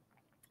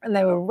 and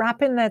they were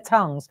wrapping their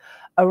tongues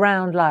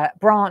around like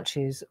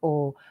branches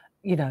or,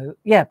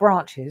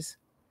 branches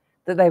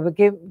that they were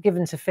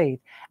given to feed.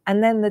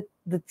 And then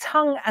the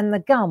tongue and the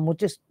gum would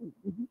just,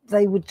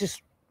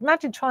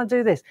 imagine trying to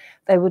do this.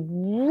 They would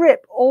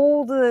rip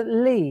all the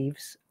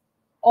leaves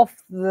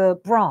off the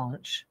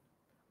branch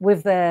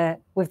with their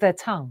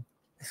tongue.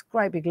 This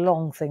great big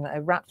long thing that they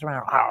wrapped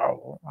around,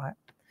 right?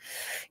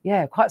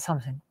 Yeah, quite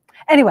something.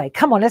 Anyway,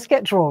 come on, let's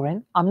get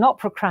drawing. I'm not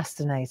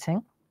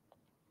procrastinating.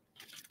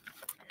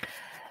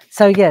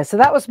 So yeah, so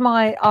that was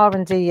my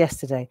R&D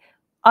yesterday.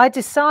 I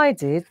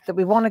decided that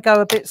we want to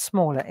go a bit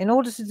smaller. In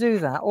order to do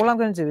that, all I'm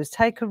going to do is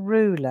take a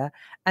ruler,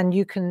 and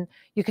you can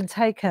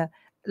take a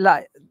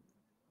like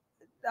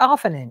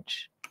half an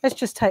inch. Let's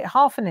just take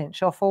half an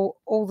inch off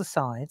all the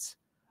sides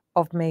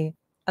of me,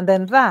 and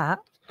then that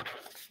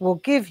will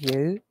give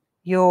you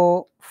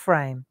your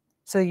frame,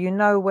 so you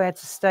know where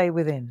to stay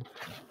within.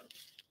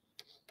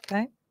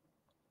 Okay.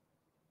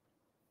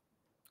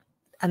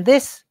 And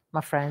this, my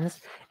friends,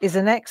 is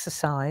an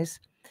exercise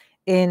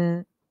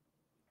in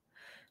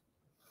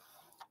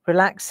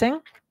relaxing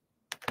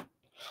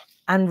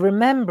and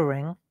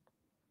remembering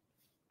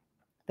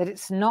that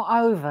it's not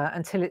over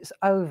until it's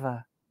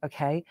over.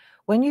 Okay.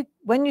 When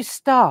you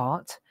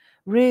start,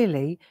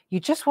 really, you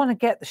just want to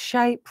get the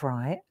shape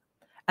right,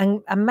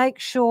 and make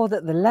sure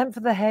that the length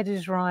of the head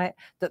is right,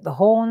 that the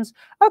horns,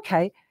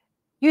 okay,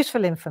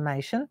 useful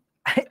information.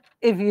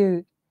 if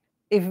you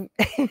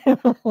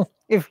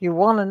if you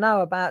want to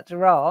know about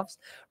giraffes,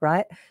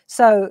 right?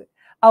 So,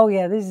 oh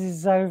yeah, this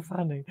is so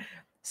funny.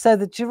 So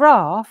the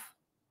giraffe,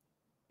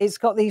 it's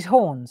got these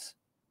horns.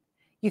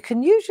 You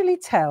can usually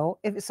tell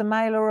if it's a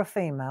male or a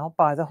female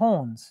by the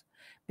horns,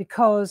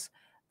 because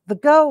the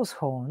girl's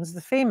horns,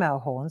 the female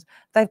horns,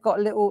 they've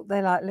got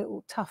they're like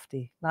little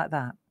tufty like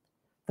that.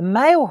 The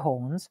male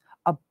horns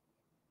are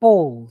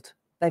bald.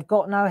 They've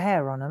got no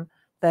hair on them.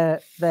 They're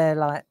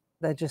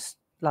just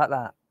like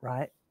that,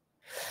 right?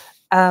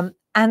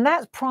 And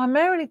that's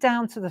primarily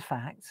down to the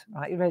fact,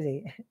 right? You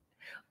ready?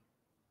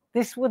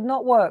 This would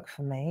not work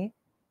for me,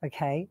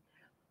 okay?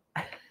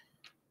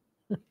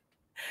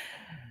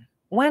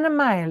 When a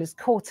male is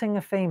courting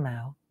a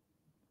female,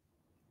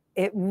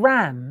 it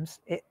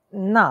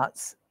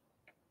nuts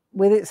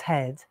with its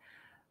head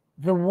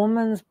the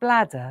woman's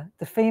bladder,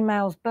 the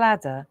female's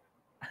bladder,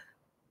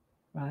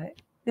 right?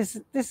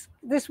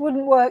 This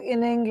wouldn't work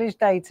in English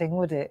dating,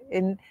 would it?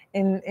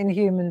 In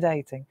human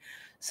dating.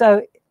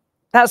 So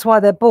that's why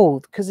they're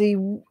bald, because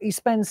he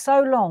spends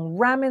so long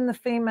ramming the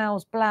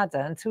female's bladder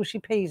until she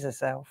pees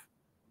herself.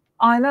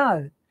 I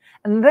know.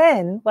 And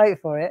then, wait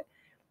for it,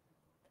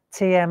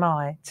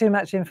 TMI, too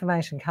much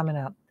information coming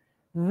up.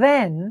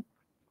 Then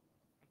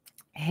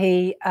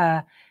he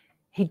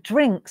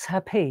drinks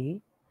her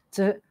pee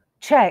to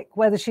check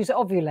whether she's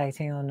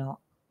ovulating or not.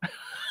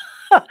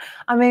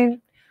 I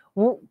mean,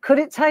 could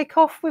it take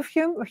off with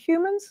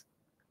humans?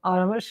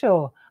 I'm not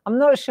sure. I'm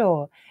not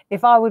sure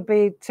if I would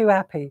be too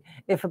happy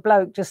if a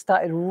bloke just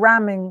started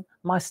ramming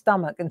my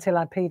stomach until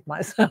I peed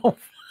myself.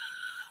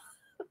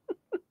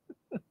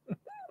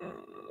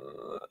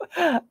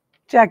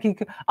 Jackie,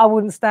 I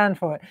wouldn't stand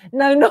for it.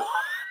 No, nor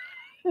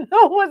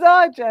would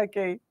I,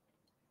 Jackie.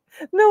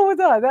 Nor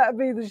would I. That would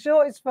be the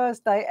shortest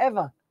first date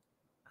ever.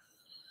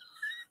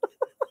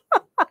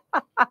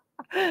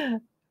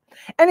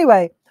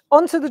 Anyway,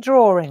 on to the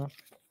drawing.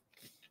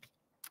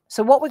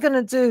 So what we're going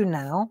to do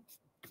now,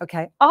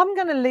 okay, I'm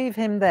going to leave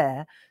him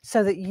there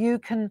so that you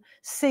can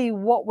see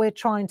what we're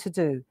trying to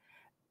do.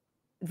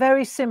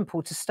 Very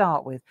simple to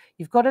start with.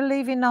 You've got to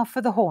leave enough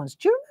for the horns.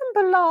 Do you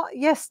remember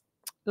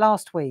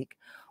last week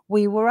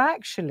we were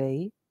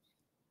actually,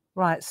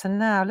 right, so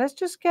now let's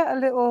just get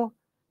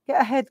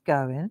a head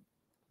going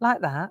like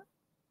that.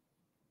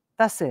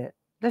 That's it.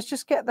 Let's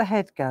just get the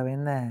head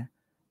going there,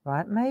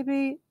 right?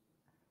 Maybe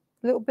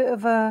a little bit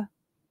of a,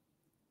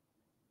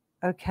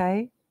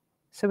 okay.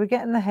 So we're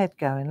getting the head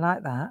going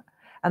like that.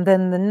 And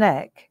then the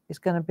neck is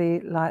going to be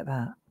like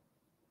that.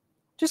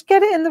 Just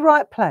get it in the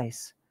right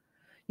place.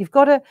 You've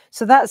got to,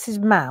 so that's his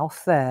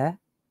mouth there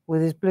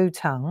with his blue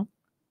tongue.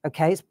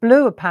 Okay, it's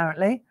blue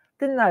apparently.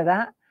 Didn't know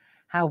that.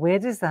 How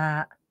weird is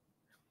that?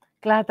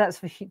 Glad that's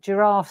for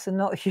giraffes and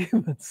not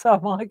humans. So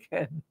am I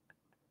again.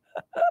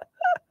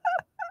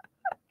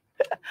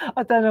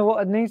 I don't know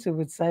what Anita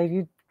would say if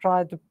you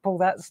tried to pull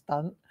that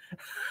stunt.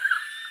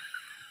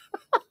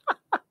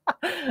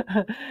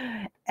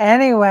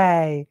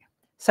 Anyway,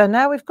 so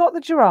now we've got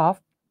the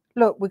giraffe.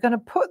 Look, we're going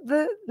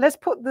to let's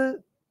put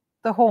the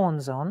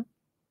horns on.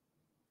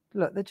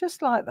 Look, they're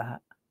just like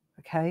that.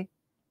 Okay,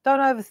 don't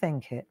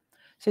overthink it.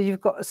 So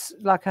you've got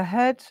like a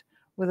head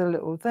with a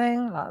little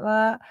thing like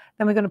that.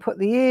 Then we're going to put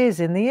the ears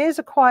in. The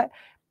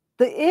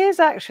ears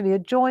actually are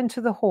joined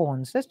to the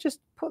horns. Let's just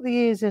put the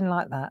ears in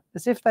like that,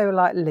 as if they were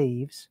like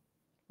leaves,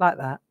 like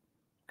that.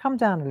 Come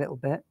down a little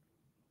bit.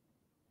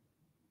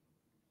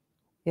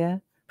 Yeah.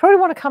 Probably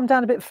want to come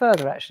down a bit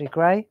further, actually,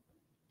 Gray.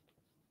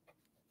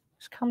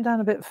 Just come down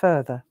a bit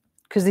further,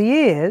 because the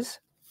ears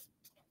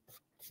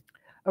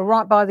are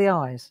right by the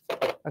eyes,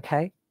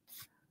 okay?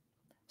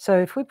 So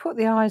if we put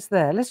the eyes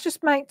there, let's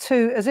just make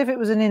two, as if it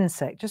was an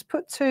insect. Just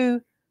put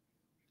two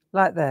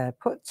like there.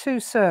 Put two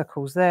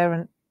circles there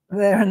and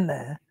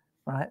there,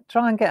 right?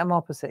 Try and get them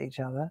opposite each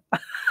other.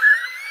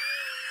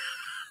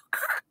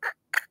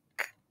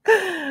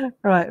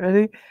 Right,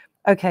 ready?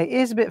 Okay,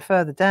 ears a bit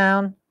further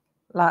down,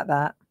 like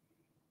that.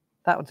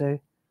 That'll do.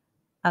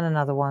 And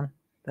another one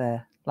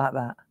there, like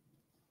that.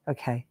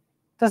 Okay.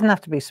 Doesn't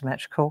have to be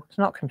symmetrical. It's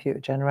not computer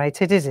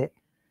generated, is it?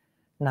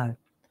 No.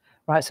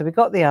 Right, so we've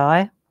got the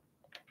eye.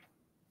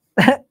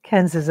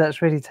 Ken says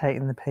that's really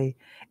taking the pee.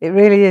 It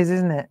really is,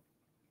 isn't it?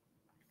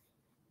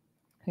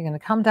 You're going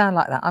to come down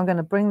like that. I'm going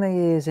to bring the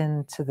ears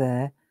into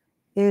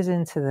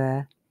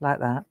there, like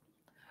that.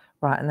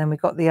 Right, and then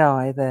we've got the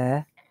eye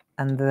there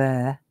and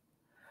there.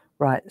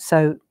 Right,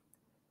 so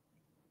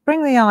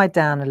bring the eye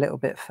down a little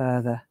bit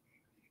further,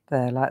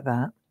 there, like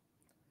that.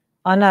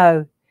 I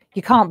know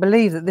you can't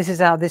believe that this is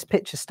how this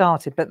picture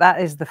started, but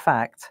that is the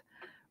fact.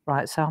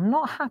 Right, so I'm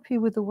not happy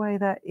with the way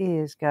that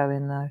ear's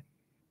going though.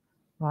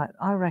 Right,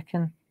 I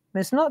reckon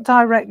it's not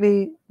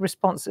directly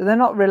responsive. They're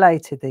not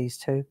related, these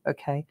two,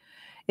 okay?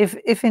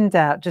 If in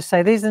doubt, just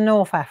say these are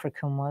North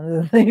African ones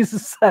and these are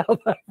South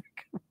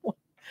African ones.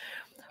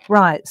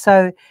 Right,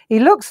 so he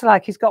looks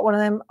like he's got one of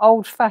them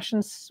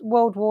old-fashioned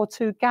World War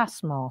II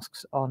gas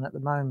masks on at the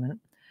moment.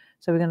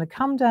 So we're going to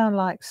come down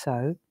like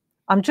so.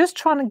 I'm just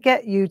trying to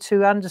get you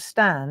to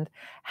understand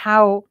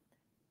how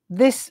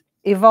this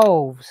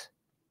evolves.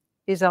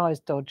 His eye's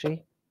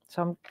dodgy,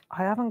 so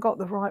I haven't got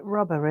the right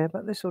rubber here,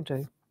 but this will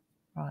do.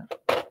 Right.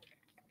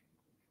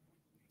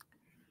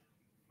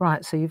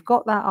 Right, so you've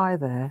got that eye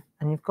there,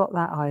 and you've got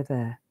that eye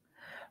there.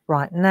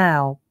 Right,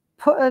 now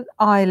put an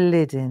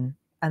eyelid in,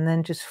 and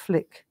then just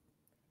flick.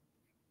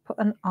 Put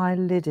an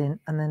eyelid in,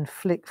 and then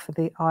flick for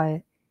the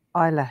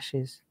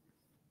eyelashes.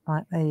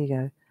 Right, there you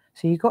go.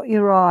 So you've got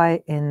your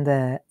eye in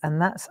there,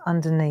 and that's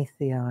underneath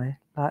the eye,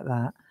 like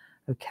that.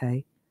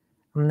 Okay.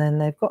 And then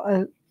they've got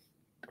a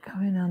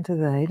going under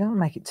there. You don't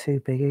make it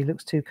too big. He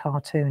looks too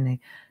cartoony.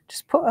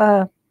 Just put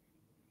a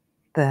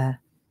there.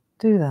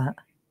 Do that.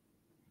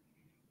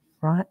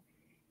 Right.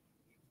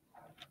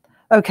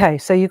 Okay,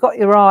 so you've got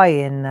your eye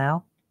in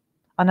now.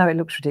 I know it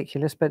looks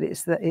ridiculous, but it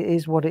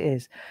is what it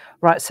is.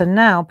 Right, so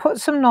now put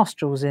some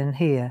nostrils in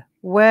here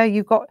where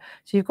you've got,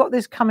 so you've got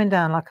this coming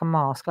down like a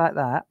mask, like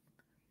that.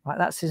 Right,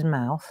 that's his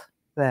mouth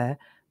there.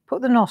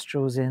 Put the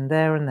nostrils in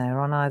there and there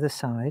on either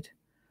side.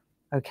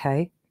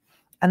 Okay.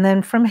 And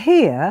then from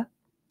here,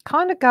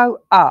 kind of go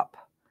up.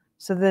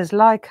 So there's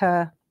like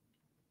a,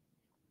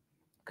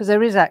 because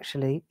there is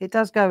actually, it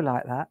does go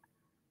like that.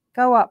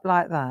 Go up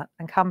like that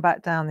and come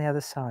back down the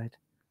other side,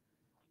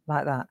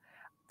 like that.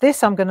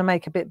 This I'm going to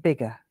make a bit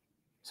bigger.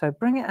 So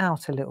bring it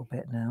out a little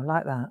bit now,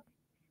 like that.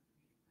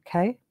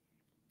 Okay?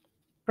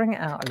 Bring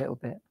it out a little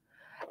bit.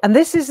 And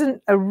this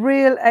isn't a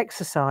real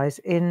exercise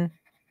in,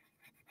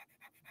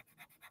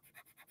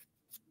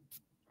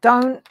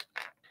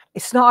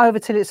 it's not over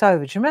till it's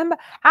over. Do you remember,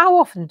 how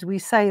often do we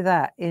say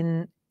that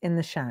in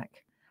the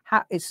shack?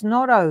 It's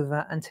not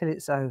over until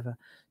it's over.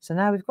 So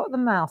now we've got the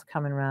mouth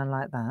coming around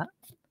like that.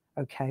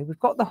 Okay, we've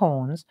got the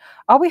horns.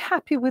 Are we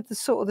happy with the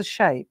sort of the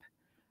shape?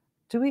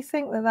 Do we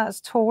think that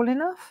that's tall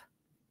enough?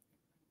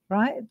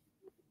 Right?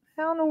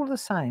 They aren't all the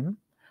same.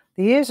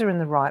 The ears are in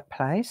the right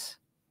place,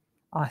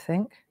 I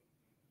think.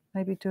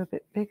 Maybe do a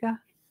bit bigger.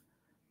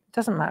 It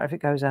doesn't matter if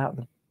it goes out of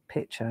the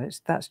picture.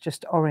 That's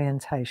just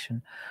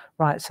orientation.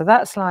 Right, so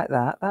that's like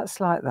that. That's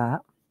like that.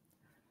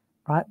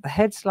 Right, the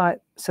head's like,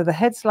 so the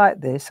head's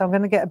like this. I'm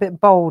going to get a bit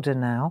bolder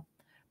now.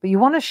 But you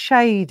want to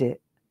shade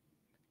it.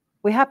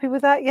 We happy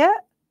with that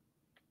yet?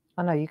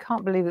 I know you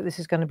can't believe that this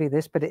is going to be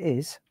this, but it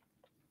is.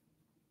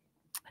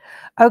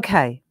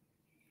 Okay.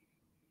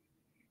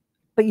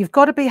 But you've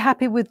got to be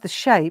happy with the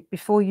shape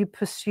before you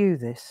pursue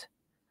this.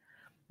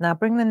 Now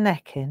bring the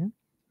neck in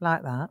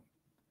like that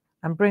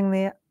and bring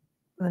the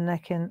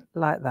neck in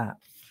like that.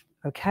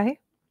 Okay?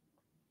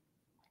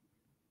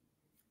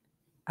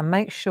 And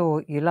make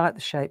sure you like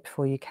the shape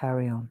before you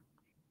carry on.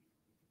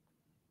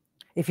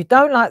 If you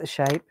don't like the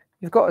shape,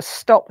 you've got to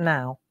stop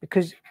now,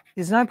 because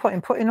there's no point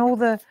in putting all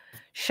the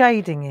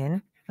shading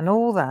in and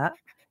all that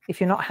if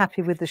you're not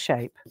happy with the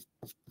shape.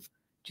 Do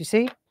you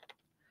see?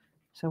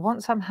 So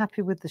once I'm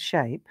happy with the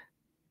shape,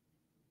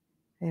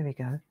 here we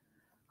go.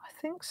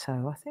 I think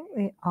so. I think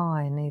the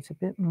eye needs a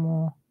bit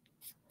more.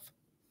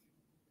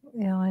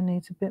 The eye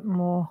needs a bit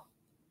more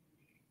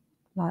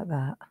like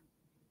that.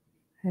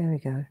 Here we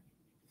go.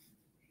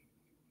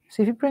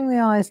 So if you bring the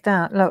eyes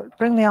down, look,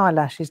 bring the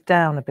eyelashes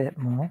down a bit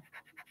more.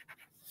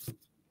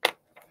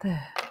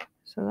 There.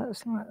 So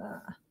that's like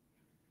that.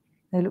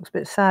 It looks a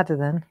bit sadder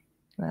then.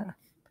 There.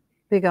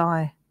 Big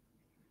eye.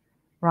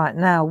 Right,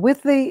 now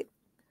with the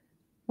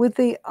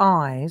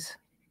eyes,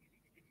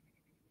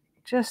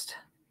 just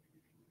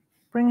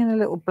bring in a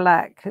little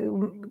black,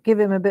 give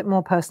him a bit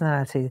more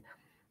personality.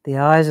 The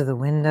eyes are the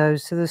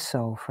windows to the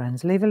soul,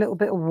 friends. Leave a little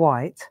bit of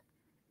white,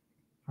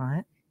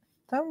 right?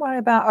 Don't worry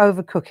about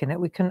overcooking it.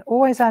 We can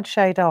always add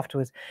shade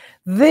afterwards.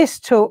 This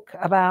took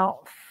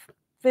about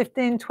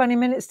 15, 20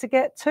 minutes to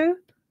get to.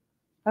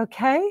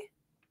 Okay.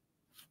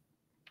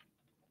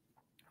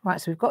 Right,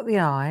 so we've got the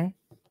eye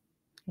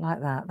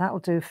like that. That'll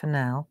do for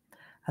now.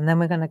 And then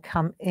we're going to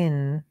come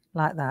in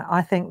like that.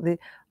 I think we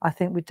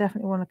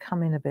definitely want to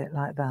come in a bit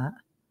like that.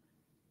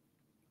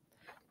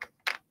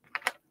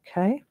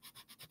 Okay.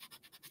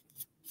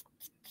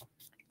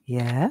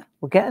 Yeah,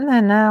 we're getting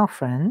there now,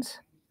 friends.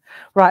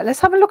 Right, let's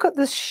have a look at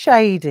the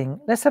shading.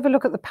 Let's have a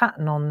look at the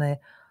pattern on there.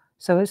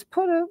 So let's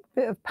put a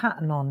bit of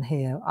pattern on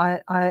here.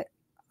 I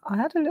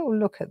had a little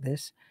look at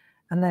this,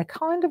 and they're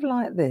kind of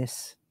like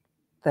this.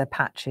 They're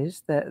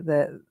patches.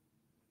 They're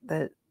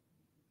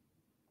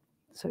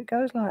so it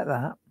goes like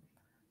that.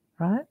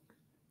 right?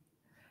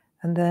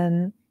 And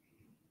then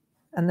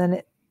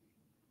it,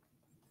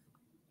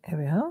 here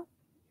we are.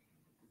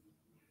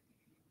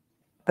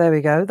 There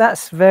we go.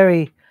 That's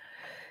very,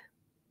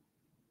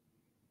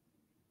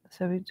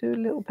 so we do a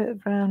little bit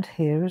around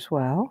here as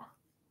well.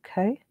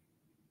 Okay.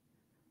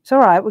 It's all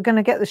right. We're going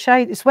to get the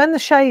shade. It's when the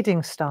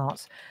shading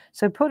starts.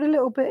 So put a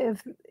little bit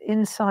of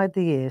inside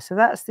the ear. So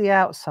that's the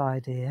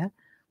outside ear,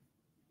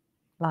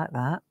 like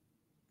that.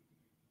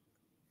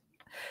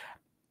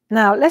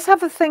 Now let's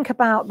have a think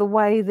about the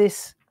way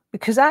this,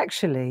 because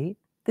actually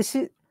this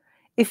is,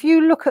 if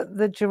you look at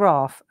the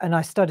giraffe, and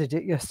I studied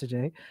it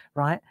yesterday,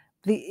 right?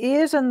 The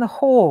ears and the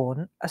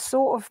horn are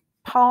sort of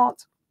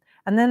part,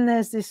 and then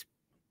there's this,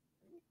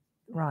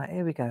 right,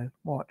 here we go,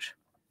 watch.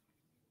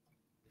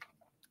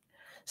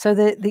 So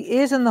the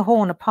ears and the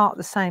horn are part of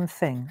the same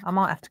thing. I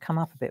might have to come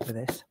up a bit with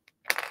this.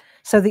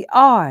 So the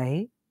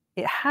eye,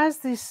 it has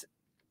this,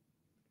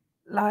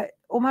 like,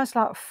 almost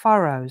like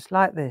furrows,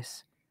 like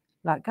this.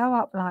 Like, go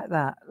up like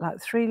that,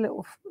 like three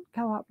little,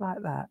 go up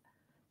like that.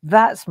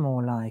 That's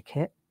more like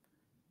it.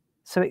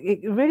 So it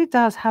really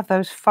does have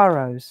those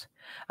furrows.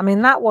 I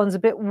mean, that one's a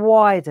bit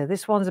wider.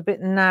 This one's a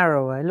bit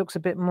narrower. It looks a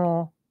bit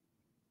more.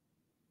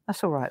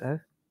 That's all right, though.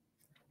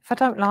 If I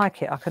don't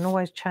like it, I can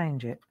always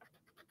change it.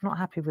 I'm not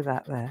happy with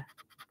that there.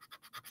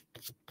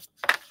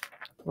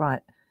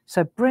 Right.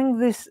 So bring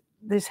this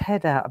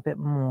head out a bit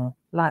more,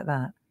 like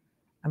that.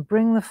 And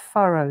bring the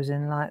furrows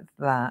in like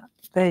that.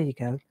 There you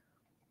go.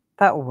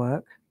 That'll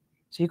work.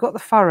 So you've got the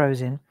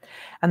furrows in.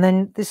 And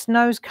then this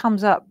nose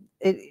comes up.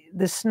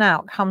 The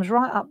snout comes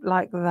right up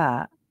like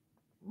that.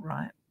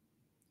 Right.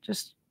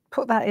 Just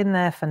put that in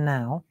there for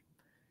now.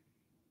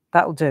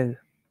 That'll do.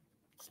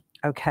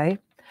 Okay.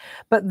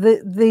 But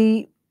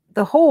the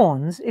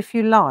horns, if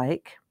you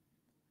like,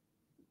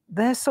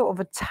 they're sort of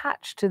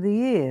attached to the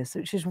ears,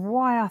 which is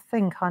why I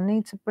think I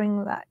need to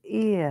bring that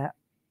ear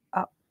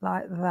up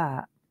like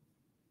that.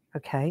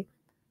 Okay.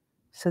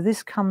 So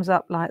this comes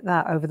up like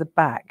that over the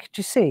back. Do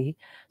you see?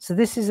 So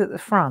this is at the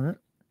front.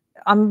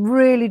 I'm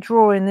really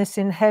drawing this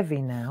in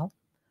heavy now.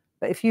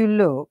 But if you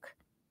look,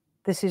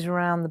 this is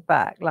around the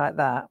back like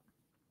that.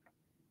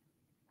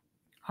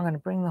 I'm going to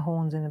bring the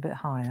horns in a bit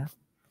higher.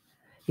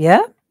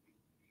 Yeah?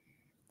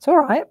 It's all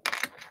right.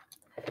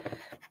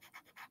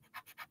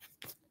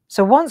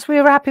 So once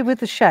we're happy with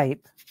the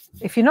shape,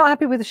 if you're not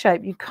happy with the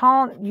shape,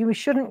 you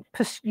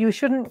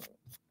shouldn't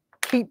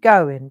keep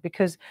going,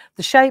 because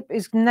the shape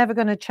is never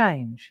going to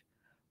change,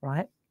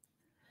 right?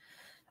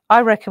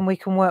 I reckon we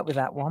can work with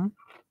that one.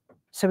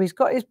 So he's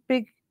got his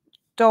big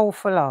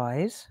doleful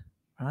eyes,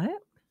 right?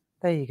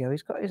 There you go.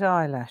 He's got his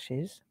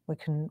eyelashes. We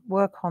can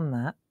work on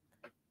that.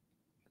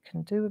 We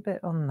can do a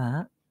bit on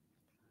that.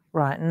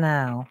 Right,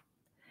 now,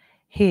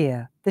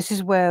 here, this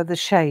is where the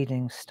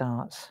shading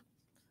starts,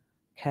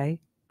 okay?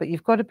 But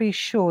you've got to be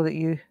sure that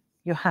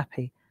you're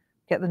happy.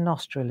 Get the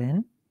nostril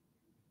in.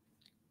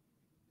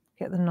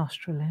 Get the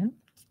nostril in.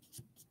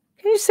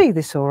 Can you see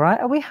this all right?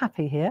 Are we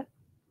happy here?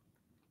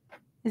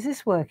 Is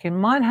this working?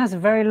 Mine has a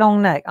very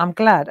long neck. I'm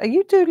glad. Are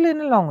you doodling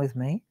along with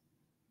me?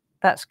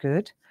 That's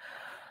good.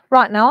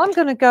 Right, now I'm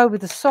going to go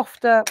with the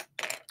softer.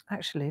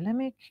 Actually, let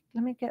me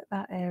get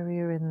that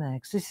area in there,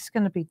 because this is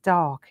going to be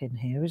dark in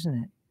here, isn't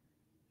it?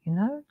 You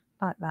know,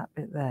 like that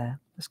bit there.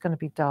 It's going to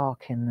be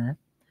dark in there.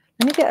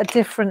 Let me get a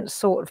different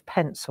sort of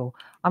pencil.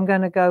 I'm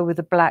going to go with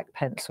a black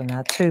pencil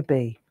now,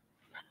 2B.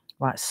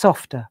 Right,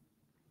 softer.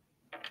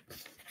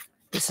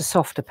 It's a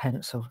softer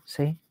pencil,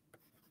 see?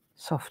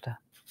 Softer.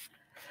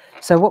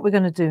 So what we're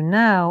going to do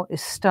now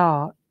is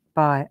start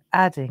by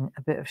adding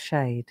a bit of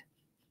shade.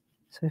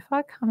 So if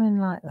I come in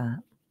like that,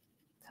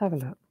 let's have a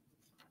look.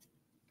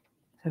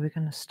 So we're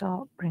going to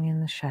start bringing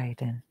the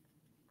shade in.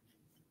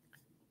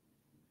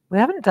 We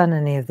haven't done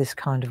any of this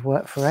kind of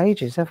work for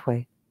ages, have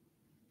we?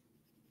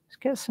 Let's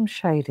get some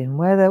shade in.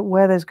 Where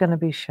there's going to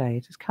be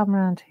shade, let's come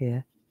around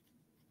here.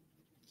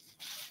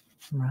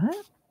 Right.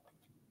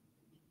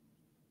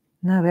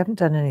 No, we haven't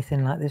done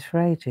anything like this for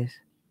ages.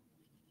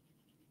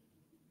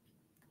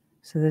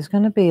 So there's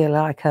going to be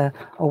like a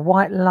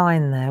white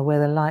line there where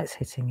the light's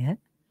hitting it.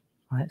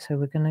 Right, so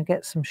we're going to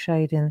get some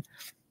shade in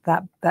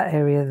that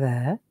area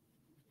there,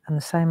 and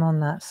the same on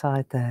that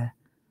side there.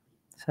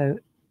 So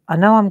I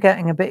know I'm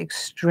getting a bit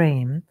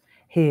extreme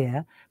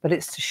here, but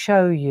it's to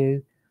show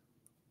you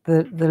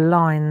the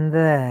line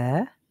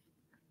there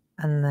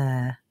and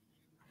there.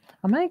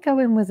 I may go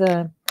in with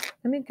a,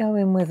 let me go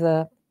in with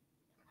that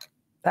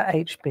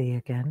HB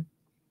again.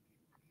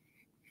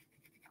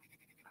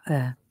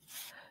 There.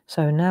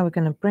 So now we're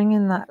going to bring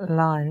in that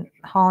line,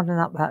 harden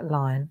up that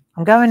line.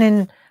 I'm going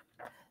in,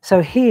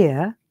 so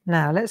here,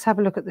 now let's have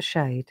a look at the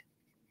shade.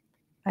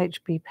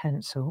 HB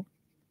pencil.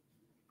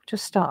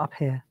 Just start up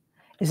here.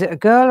 Is it a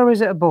girl or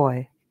is it a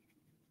boy?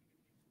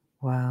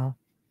 Well,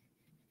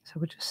 so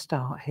we'll just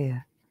start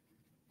here.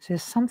 So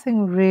there's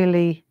something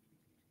really,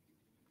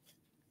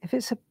 if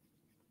it's a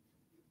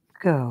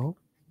girl,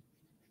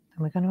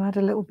 then we're going to add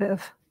a little bit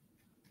of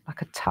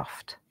like a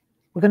tuft.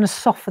 We're going to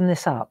soften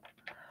this up,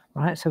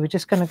 right? So we're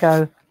just going to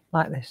go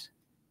like this,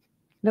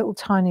 little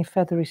tiny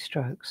feathery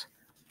strokes.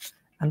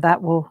 and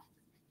that will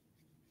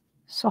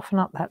soften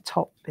up that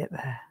top bit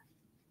there.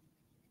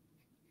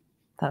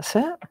 That's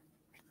it.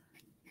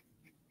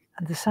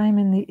 And the same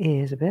in the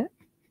ears a bit.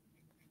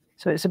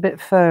 So it's a bit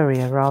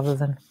furrier rather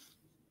than...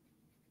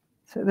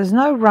 So there's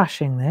no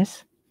rushing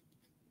this.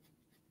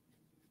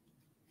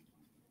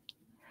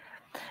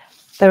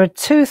 There are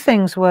two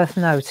things worth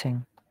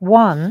noting.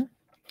 One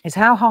is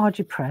how hard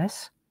you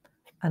press,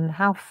 and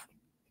how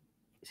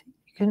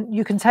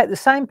you can take the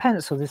same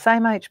pencil, the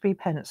same HB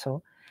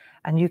pencil,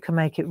 and you can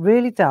make it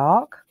really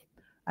dark,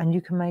 and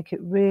you can make it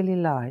really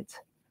light,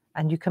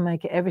 and you can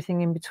make it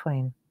everything in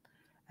between,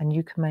 and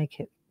you can make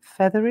it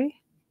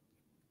feathery.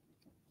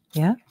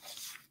 Yeah.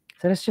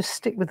 So let's just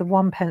stick with the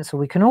one pencil.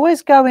 We can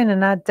always go in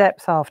and add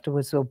depth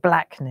afterwards, or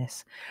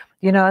blackness,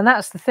 you know, and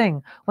that's the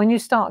thing. When you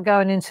start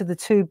going into the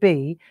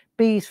 2B,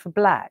 B's for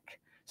black,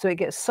 so it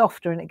gets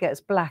softer and it gets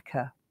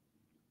blacker.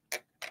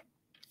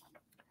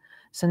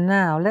 So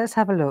now let's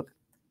have a look.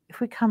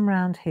 If we come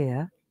round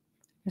here,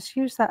 let's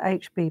use that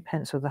HB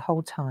pencil the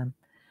whole time.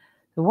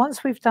 So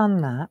once we've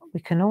done that, we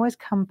can always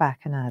come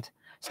back and add.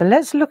 So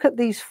let's look at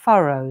these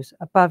furrows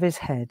above his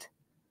head.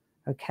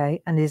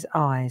 Okay, and his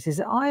eyes.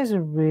 His eyes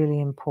are really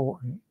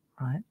important,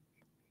 right?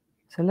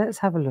 So let's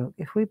have a look.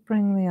 If we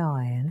bring the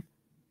eye in,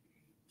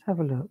 let's have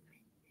a look.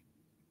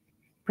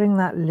 Bring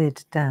that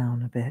lid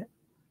down a bit.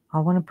 I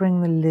want to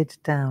bring the lid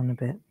down a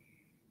bit.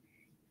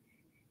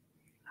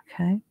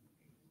 Okay.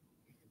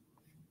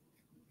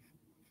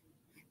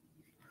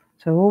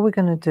 So all we're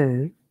going to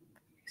do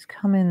is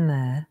come in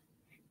there,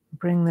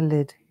 bring the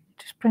lid,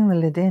 just bring the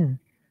lid in.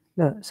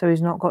 Look, so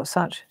he's not got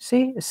such,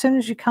 see, as soon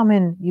as you come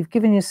in, you've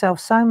given yourself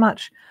so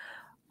much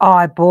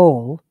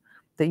eyeball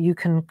that you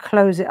can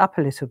close it up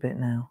a little bit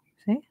now,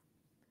 see?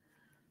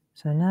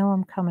 So now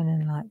I'm coming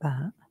in like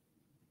that,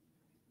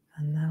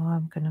 and now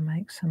I'm going to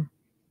make some,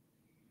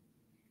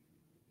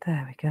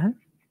 there we go.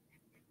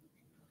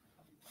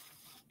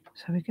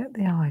 So we get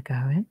the eye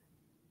going.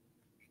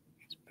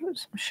 Let's put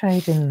some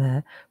shade in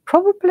there.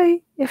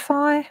 Probably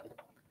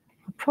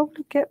I'll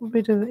probably get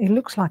rid of, he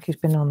looks like he's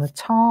been on the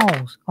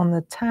tiles, on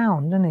the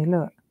town, doesn't he?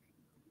 Look.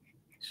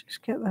 Let's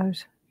just get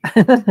those.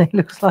 He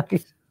looks like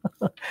he's...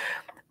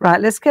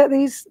 Right, let's get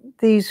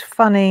these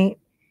funny,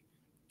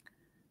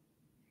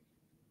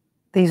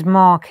 these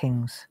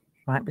markings,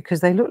 right,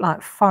 because they look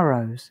like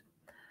furrows.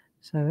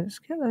 So let's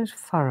get those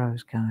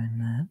furrows going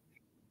there.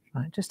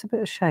 Right, just a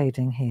bit of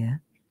shading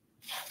here.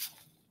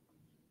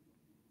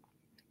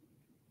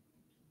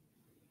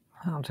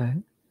 That'll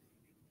do.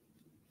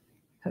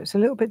 So it's a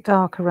little bit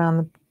dark around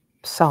the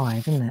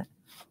side, isn't it?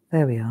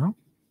 There we are.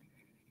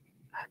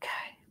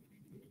 Okay.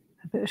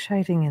 A bit of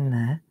shading in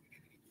there.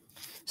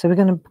 So we're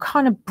going to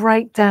kind of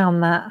break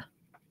down that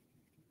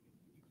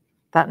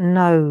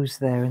nose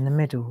there in the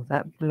middle,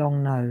 that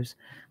long nose,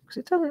 because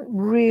it doesn't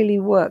really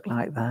work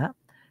like that.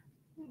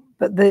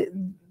 But the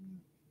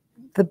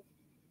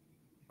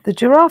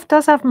giraffe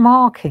does have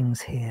markings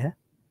here,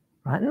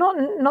 right?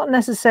 Not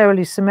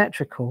necessarily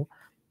symmetrical,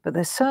 but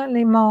there's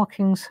certainly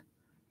markings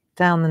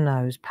down the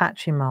nose,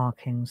 patchy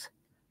markings.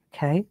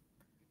 Okay,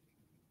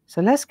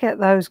 so let's get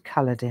those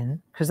coloured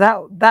in, because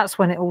that's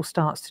when it all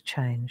starts to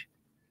change.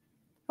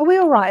 Are we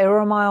all right,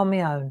 or am I on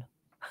my own?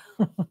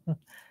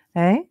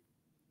 Eh?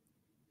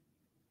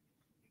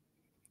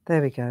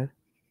 There we go.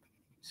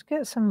 Let's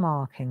get some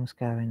markings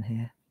going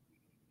here,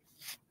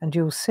 and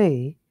you'll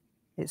see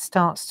it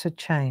starts to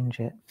change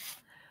it.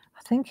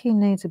 I think he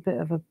needs a bit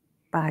of a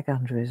bag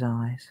under his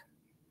eyes.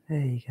 There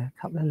you go, a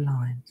couple of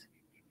lines.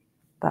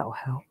 That'll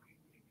help.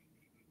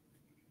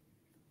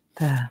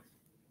 There.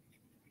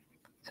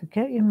 So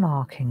get your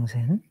markings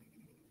in.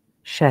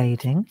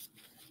 Shading.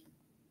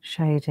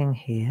 Shading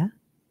here.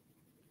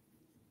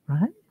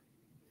 Right?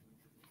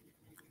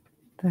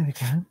 There we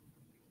go.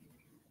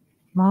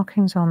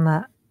 Markings on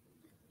that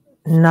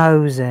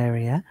nose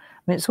area.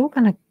 I mean, it's all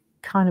going to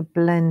kind of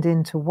blend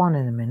into one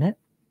in a minute.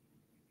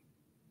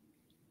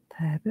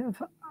 There, a bit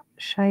of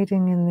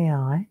shading in the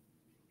eye.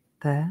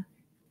 There.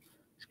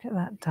 Let's get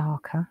that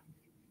darker.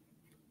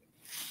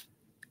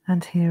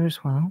 And here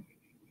as well.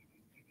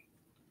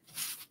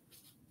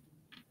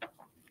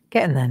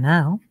 Getting there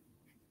now.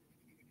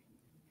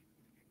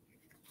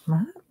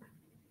 Right.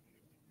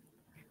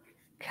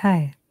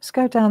 Okay, let's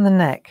go down the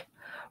neck.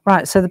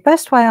 Right, so the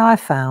best way I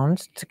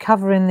found to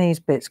cover in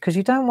these bits, because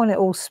you don't want it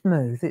all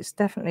smooth, it's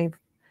definitely,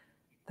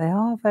 they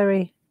are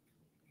very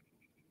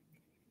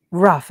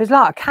rough. It's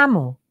like a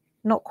camel,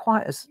 not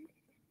quite as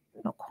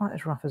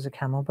rough as a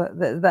camel, but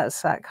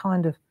that's that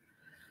kind of,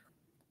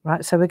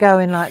 right, so we're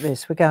going like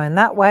this. We're going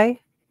that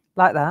way,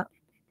 like that,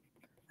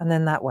 and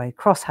then that way,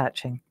 cross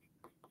hatching,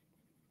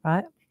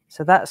 right?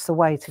 So that's the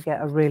way to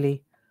get a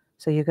really,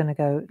 so you're going to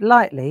go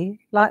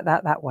lightly, like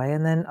that way,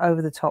 and then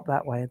over the top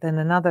that way. Then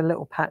another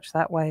little patch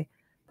that way.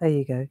 There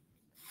you go.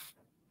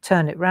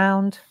 Turn it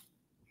round.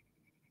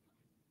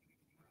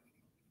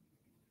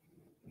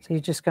 So you're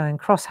just going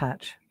cross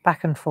hatch,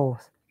 back and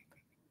forth.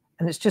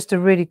 And it's just a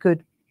really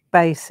good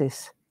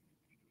basis.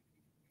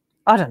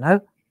 I don't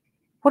know.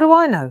 What do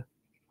I know?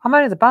 I'm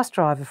only the bus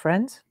driver,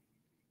 friends.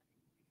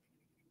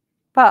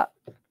 But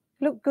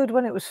looked good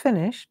when it was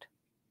finished.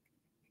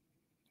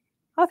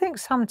 I think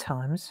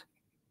sometimes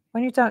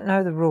when you don't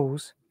know the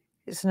rules,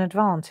 it's an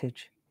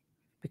advantage,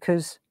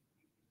 because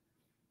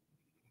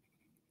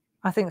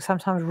I think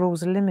sometimes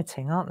rules are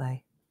limiting, aren't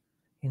they?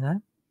 You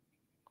know,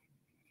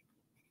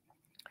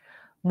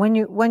 when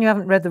you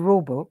haven't read the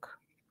rule book,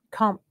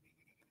 you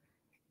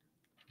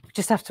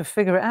just have to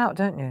figure it out,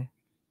 don't you?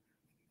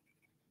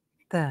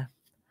 There.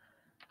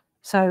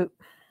 So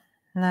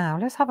now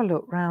let's have a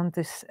look round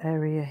this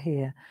area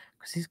here,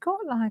 because he's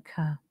got like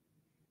a,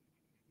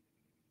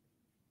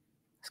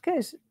 let's get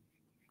his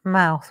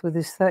mouth with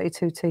his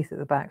 32 teeth at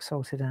the back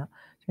sorted out.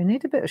 So we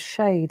need a bit of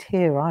shade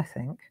here, I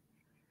think.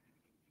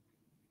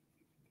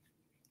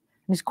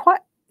 And he's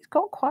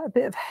got quite a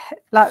bit of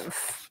like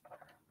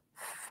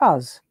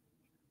fuzz,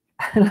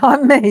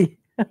 like me.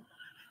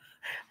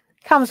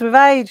 Comes with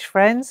age,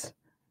 friends.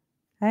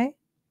 Hey,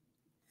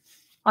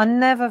 I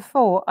never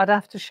thought I'd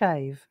have to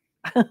shave.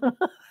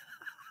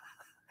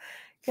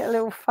 Get a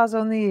little fuzz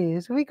on the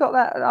ears. We got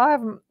that. I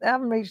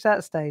haven't reached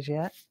that stage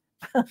yet.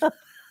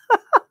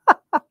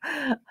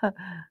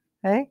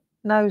 Hey,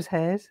 nose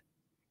hairs.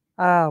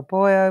 Oh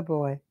boy, oh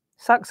boy.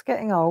 Sucks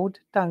getting old,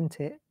 don't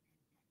it?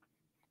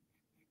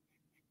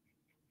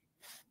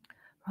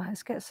 Right,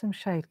 let's get some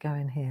shade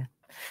going here.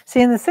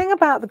 See, and the thing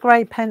about the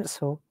grey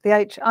pencil,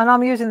 and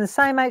I'm using the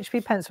same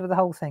HB pencil for the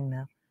whole thing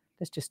now.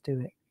 Let's just do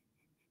it.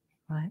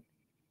 Right.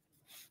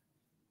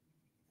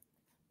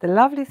 The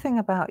lovely thing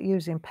about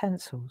using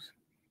pencils,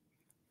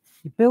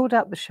 you build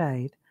up the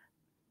shade,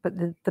 but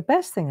the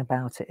best thing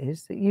about it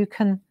is that you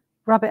can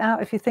rub it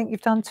out if you think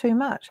you've done too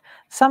much.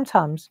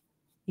 Sometimes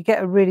you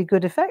get a really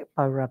good effect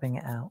by rubbing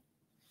it out.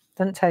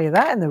 Doesn't tell you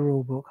that in the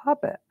rule book, I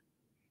bet.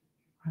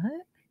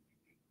 Right.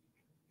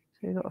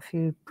 So we've got a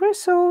few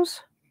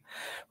bristles.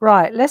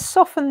 Right, let's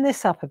soften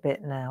this up a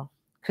bit now,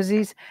 because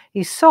he's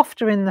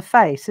softer in the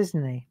face,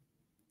 isn't he?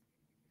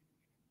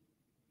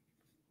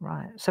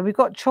 Right, so we've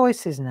got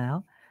choices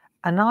now,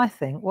 and I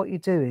think what you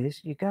do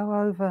is you go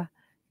over,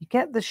 you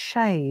get the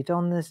shade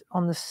on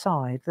the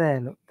side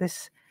there. Look,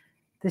 this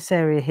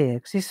area here,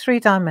 because he's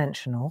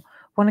three-dimensional.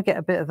 Want to get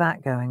a bit of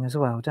that going as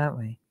well, don't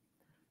we?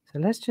 So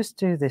let's just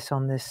do this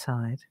on this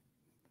side.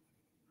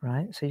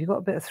 Right, so you've got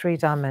a bit of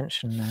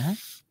three-dimension there,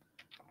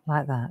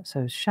 like that.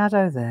 So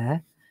shadow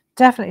there,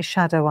 definitely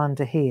shadow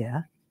under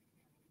here.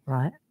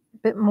 Right, a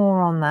bit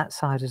more on that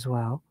side as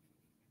well,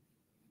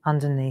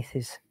 underneath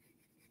his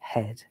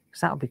head,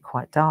 because that'll be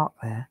quite dark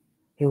there.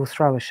 He will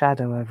throw a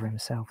shadow over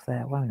himself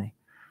there, won't he?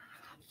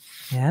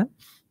 Yeah.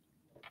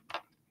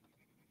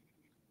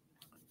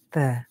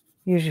 There.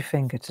 Use your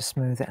finger to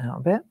smooth it out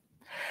a bit.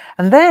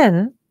 And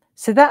then,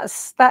 see,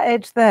 that's that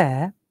edge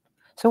there.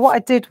 So what I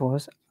did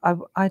was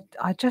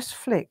I just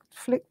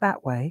flicked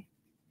that way,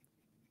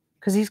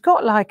 because he's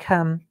got like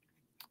not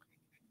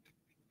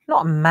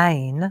a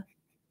mane,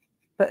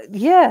 but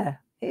yeah,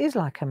 it is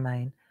like a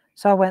mane.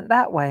 So I went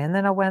that way, and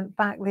then I went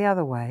back the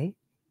other way.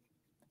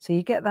 So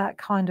you get that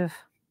kind of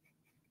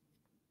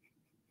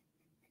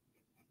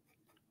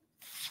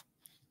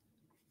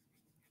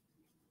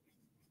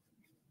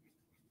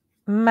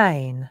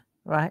mane,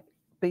 right?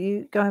 But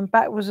you going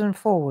backwards and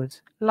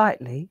forwards,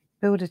 lightly,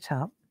 build it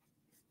up.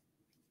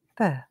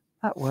 There,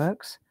 that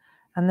works.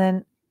 And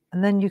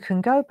then you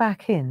can go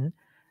back in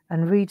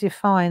and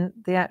redefine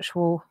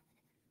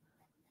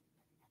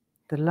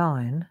the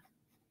line.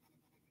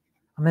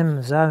 I'm in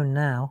the zone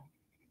now.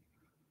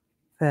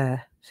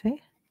 There,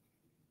 see?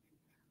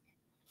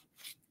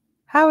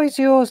 How is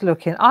yours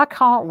looking? I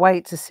can't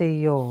wait to see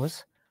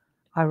yours.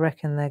 I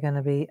reckon they're going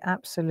to be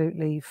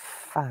absolutely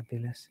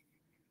fabulous.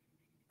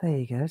 There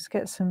you go. Let's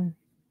get some.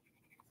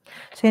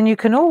 See, and you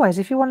can always,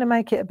 if you want to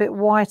make it a bit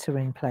whiter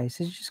in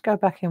places, you just go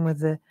back in with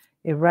the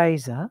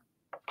eraser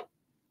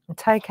and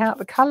take out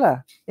the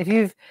colour. If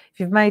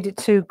you've made it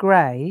too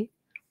grey,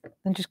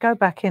 then just go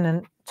back in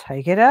and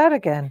take it out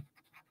again.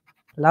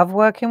 Love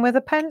working with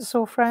a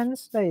pencil,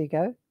 friends. There you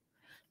go.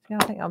 See,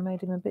 I think I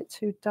made him a bit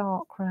too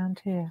dark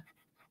round here.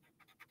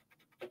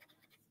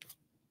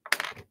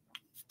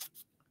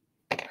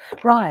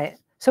 Right,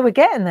 so we're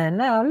getting there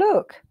now.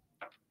 Look,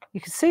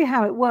 you can see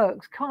how it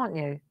works, can't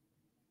you?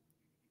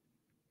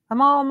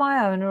 Am I on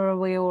my own, or are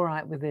we all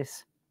right with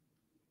this?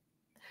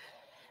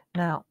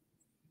 Now,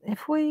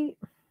 if we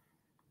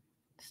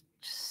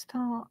just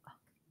start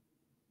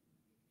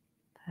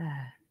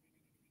there.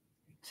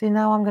 See,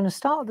 now I'm going to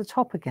start at the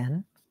top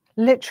again.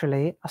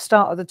 Literally, I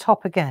start at the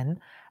top again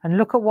and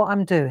look at what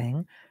I'm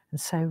doing and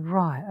say,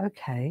 right,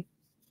 okay.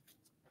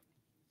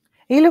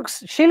 She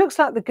looks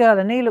like the girl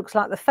and he looks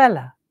like the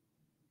fella.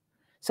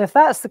 So if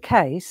that's the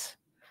case,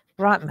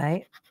 right,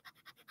 mate,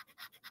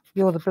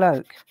 you're the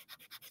bloke.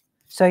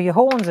 So your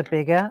horns are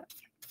bigger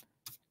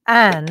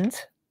and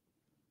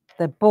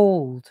they're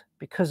bald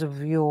because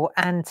of your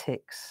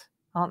antics,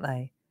 aren't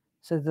they?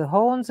 So the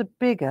horns are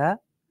bigger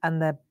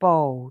and they're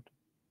bald.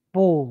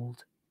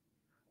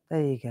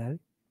 There you go.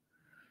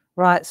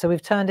 Right, so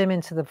we've turned him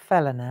into the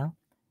fella now.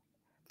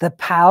 The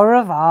power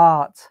of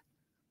art.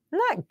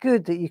 Isn't that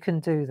good that you can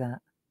do that?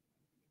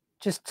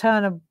 Just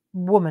turn a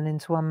woman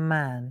into a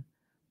man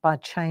by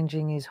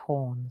changing his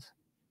horns.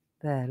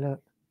 There,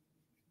 look.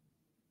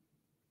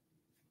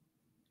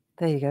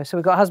 There you go. So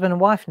we've got husband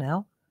and wife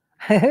now.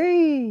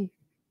 Hey,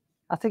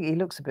 I think he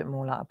looks a bit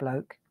more like a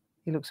bloke.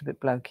 He looks a bit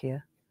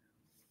blokier.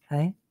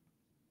 Hey?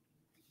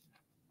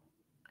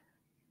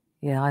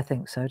 Yeah, I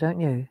think so,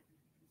 don't you?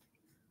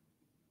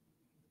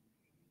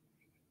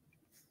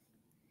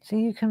 See,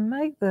 you can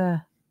make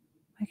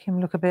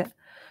him look a bit.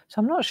 So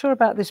I'm not sure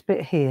about this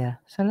bit here.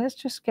 So let's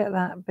just get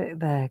that bit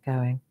there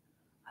going.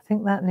 I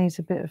think that needs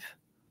a bit of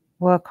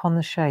work on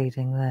the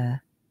shading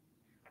there.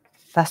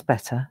 That's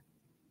better.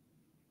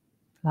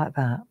 Like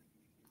that.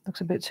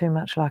 Looks a bit too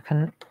much like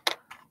a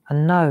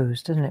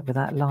nose, doesn't it, with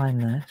that line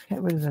there? Let's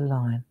get rid of the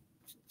line.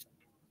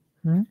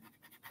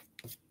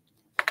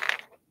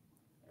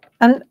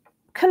 And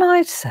can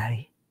I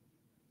say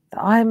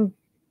that I'm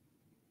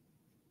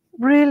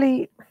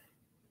really,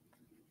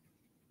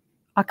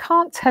 I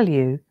can't tell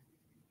you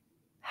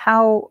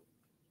how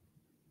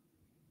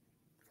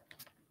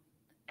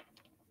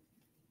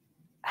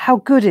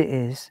good it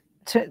is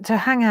to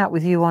hang out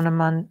with you on a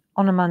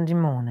Monday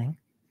morning.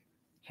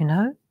 You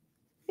know,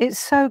 it's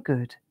so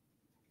good.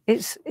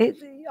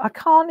 I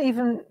can't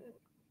even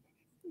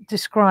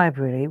describe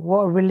really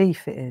what a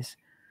relief it is,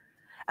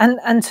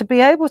 and to be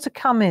able to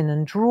come in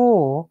and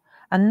draw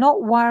and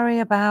not worry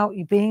about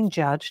you being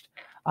judged.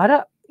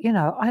 I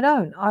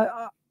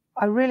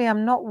really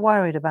am not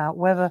worried about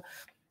whether.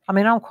 I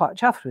mean, I'm quite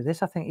chuffed with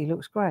this. I think he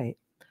looks great,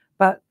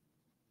 but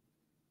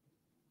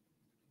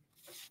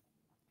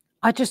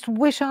I just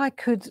wish I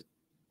could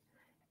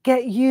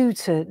get you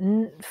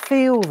to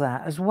feel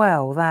that as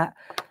well,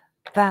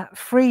 that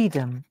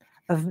freedom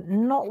of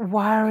not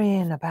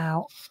worrying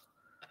about,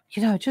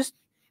 you know, just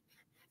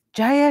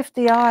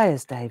JFDI,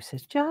 as Dave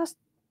says, just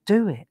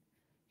do it,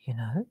 you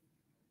know.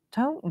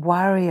 Don't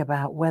worry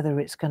about whether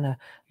it's going to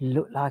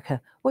look like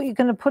what you're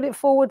going to put it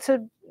forward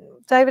to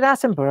David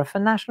Attenborough for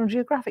National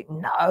Geographic.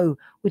 No,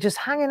 we're just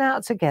hanging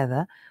out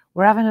together.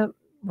 We're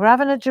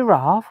having a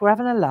giraffe. We're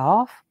having a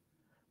laugh,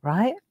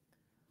 right?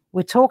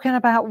 We're talking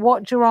about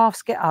what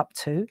giraffes get up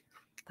to.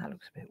 That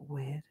looks a bit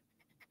weird.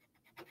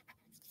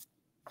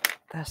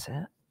 That's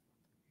it.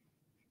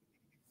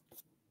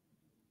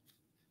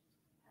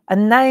 A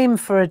name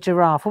for a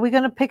giraffe. Are we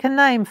going to pick a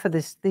name for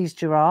these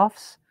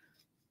giraffes?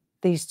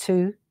 These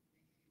two.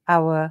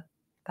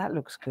 That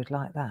looks good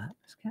like that.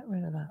 Let's get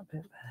rid of that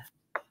bit there.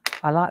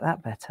 I like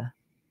that better.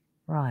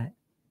 Right.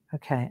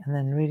 Okay. And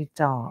then really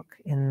dark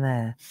in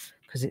there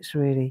because it's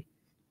really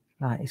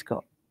like he's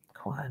got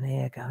quite an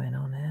ear going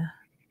on here.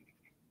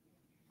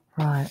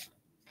 Right.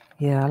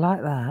 Yeah, I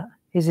like that.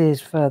 His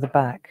ear's further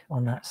back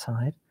on that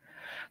side.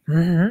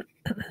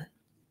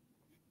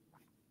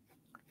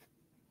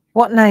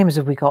 What names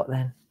have we got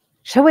then?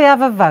 Shall we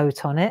have a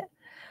vote on it?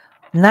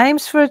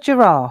 Names for a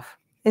giraffe.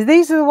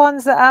 These are the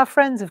ones that our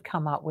friends have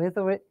come up with,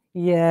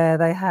 yeah,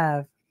 they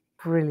have.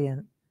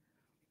 Brilliant.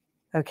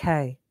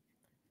 Okay.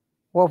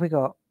 What have we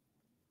got?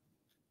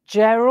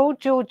 Gerald,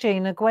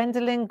 Georgina,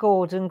 Gwendolyn,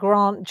 Gordon,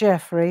 Grant,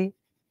 Jeffrey.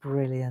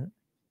 Brilliant.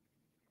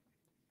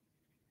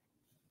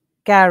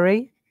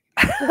 Gary.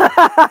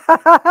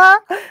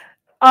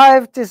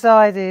 I've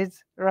decided,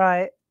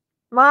 right.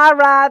 My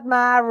ride,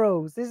 my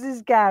rules. This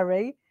is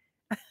Gary.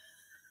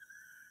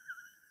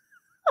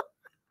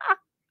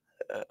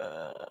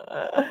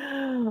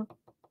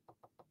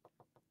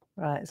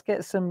 Right, let's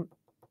get some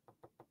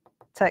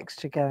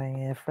texture going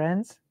here,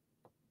 friends.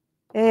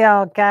 Here you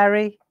are,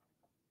 Gary.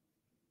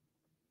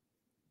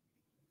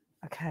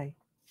 Okay.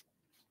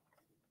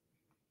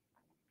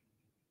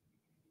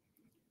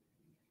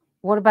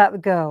 What about the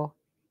girl?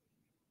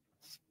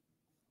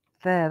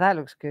 There, that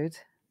looks good.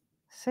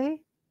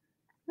 See?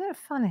 Isn't it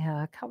funny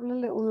how a couple of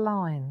little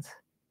lines.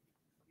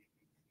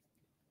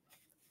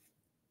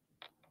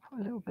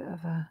 Put a little bit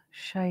of a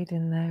shade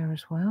in there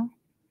as well.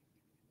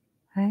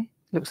 Hey,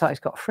 looks like he's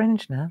got a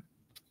fringe now.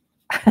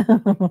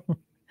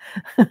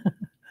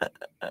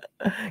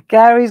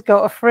 Gary's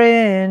got a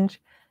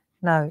fringe.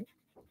 No,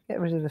 get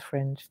rid of the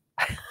fringe.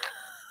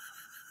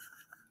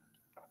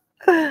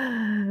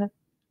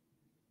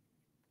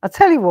 I'll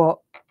tell you what,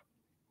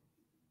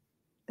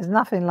 there's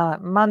nothing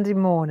like Monday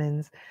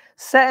mornings,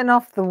 setting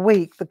off the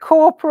week, the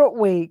corporate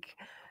week,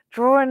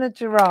 drawing a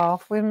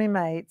giraffe with me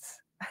mates.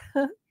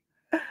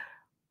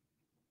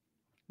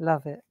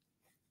 Love it.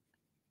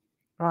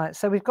 Right,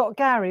 so we've got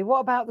Gary. What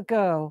about the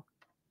girl?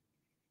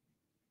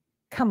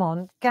 Come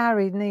on,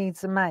 Gary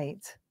needs a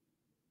mate.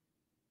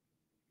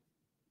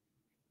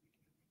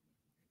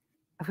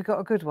 Have we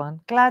got a good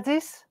one?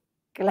 Gladys?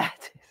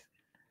 Gladys.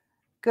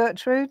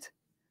 Gertrude?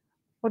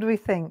 What do we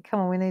think? Come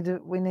on, we need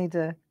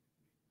a.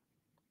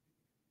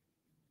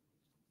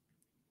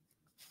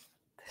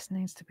 This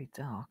needs to be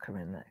darker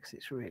in there because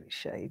it's really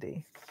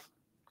shady.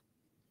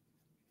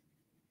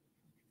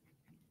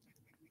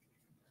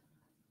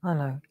 I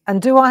know.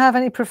 And do I have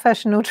any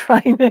professional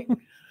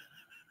training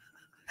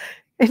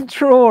in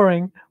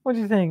drawing? What do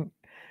you think?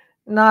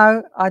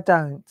 No, I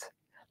don't.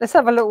 Let's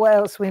have a look what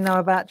else we know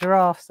about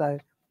giraffes, though.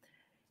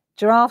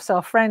 Giraffes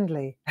are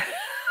friendly.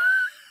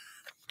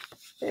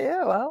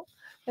 Yeah, well,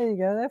 There you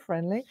go, they're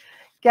friendly.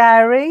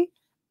 Gary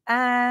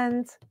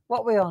and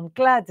what are we on?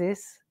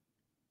 Gladys.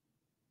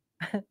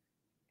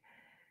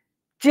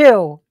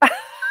 Jill.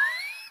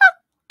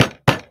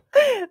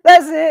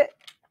 That's it.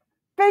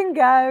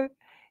 Bingo.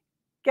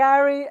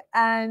 Gary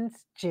and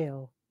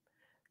Jill.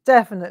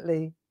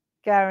 Definitely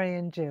Gary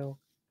and Jill.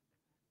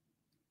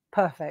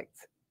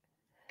 Perfect.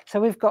 So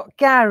we've got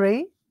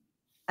Gary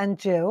and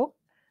Jill.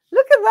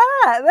 Look at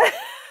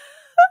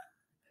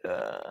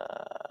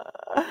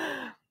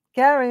that.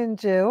 Gary and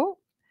Jill.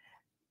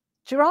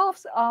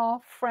 Giraffes are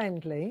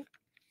friendly.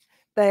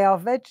 They are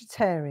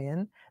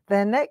vegetarian.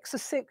 Their necks are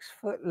 6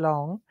 foot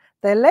long.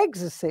 Their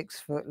legs are 6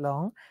 foot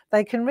long.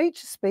 They can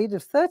reach a speed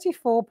of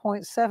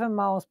 34.7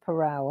 miles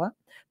per hour.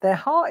 Their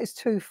heart is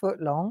 2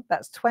 foot long.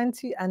 That's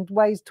 20 and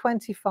weighs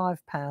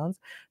 25 pounds.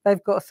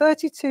 They've got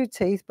 32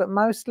 teeth, but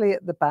mostly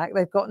at the back.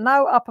 They've got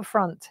no upper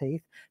front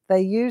teeth.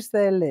 They use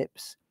their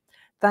lips.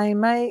 They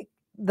make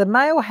the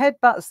male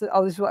headbutts the,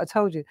 oh, this is what I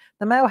told you.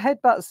 The male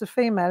headbutts the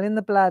female in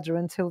the bladder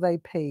until they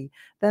pee.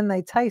 Then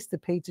they taste the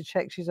pee to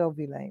check she's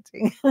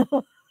ovulating.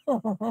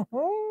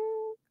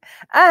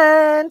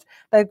 And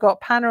they've got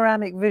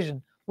panoramic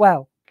vision.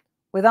 Well,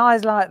 with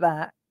eyes like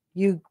that,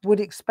 you would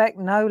expect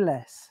no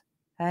less.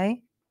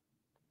 Hey?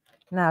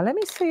 Now let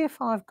me see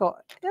if I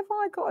got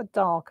a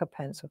darker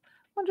pencil.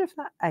 I wonder if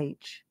that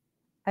H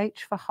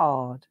for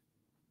hard.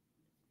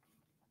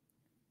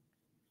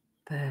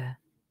 There.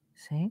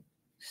 See?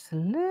 Just a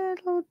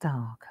little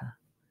darker.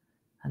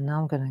 And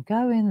now I'm going to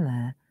go in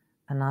there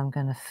and I'm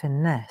going to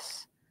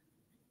finesse.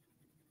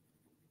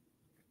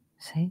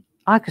 See?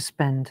 I could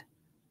spend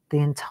the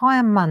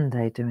entire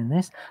Monday doing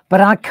this, but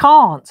I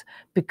can't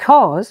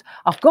because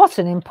I've got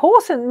an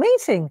important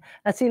meeting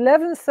at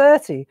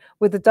 11:30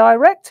 with the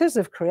directors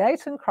of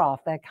Create and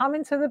Craft. They're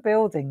coming to the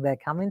building. They're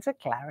coming to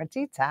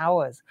Clarity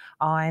Towers.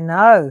 I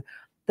know.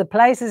 The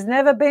place has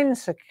never been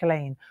so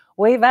clean.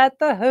 We've had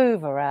the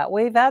Hoover out.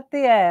 We've had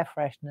the air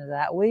fresheners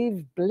out.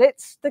 We've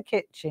blitzed the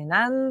kitchen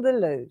and the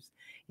loos.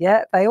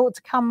 Yeah, they ought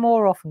to come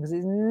more often because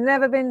it's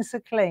never been so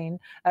clean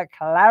at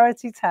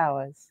Clarity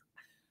Towers.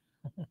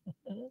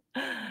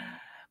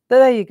 But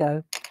there you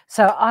go.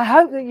 So I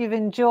hope that you've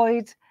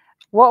enjoyed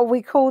what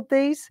we called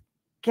these.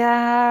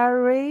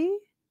 Gary,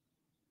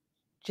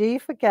 G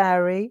for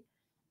Gary,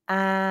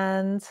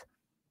 and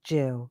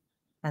Jill,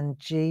 and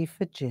G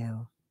for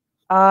Jill.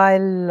 I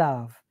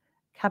love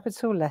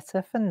capital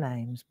letter for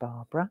names,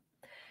 Barbara.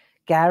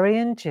 Gary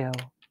and Jill.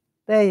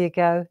 There you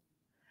go.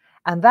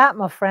 And that,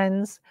 my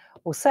friends,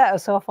 will set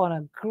us off on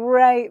a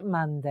great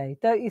Monday,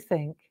 don't you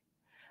think?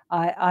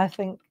 I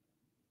think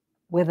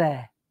we're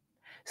there.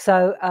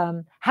 So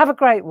have a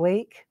great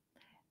week.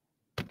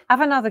 Have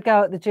another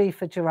go at the G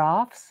for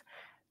giraffes.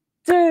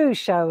 Do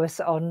show us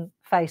on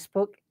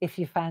Facebook if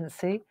you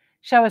fancy.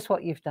 Show us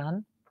what you've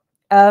done.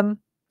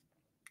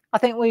 I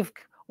think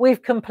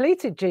we've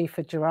completed G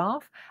for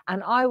giraffe,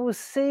 and I will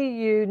see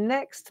you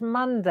next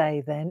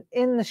Monday then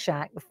in the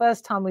shack, the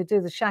first time we do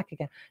the shack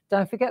again.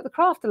 Don't forget the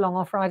craft along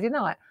on Friday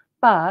night,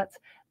 but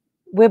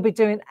we'll be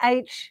doing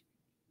H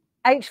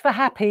for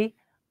happy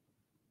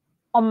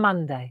on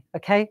Monday,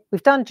 okay?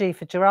 We've done G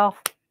for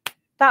giraffe.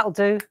 That'll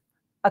do.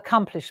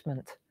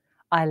 Accomplishment.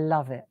 I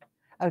love it.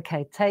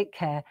 Okay, take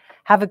care.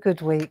 Have a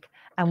good week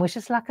and wish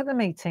us luck at the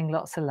meeting.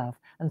 Lots of love.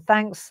 And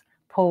thanks,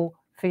 Paul,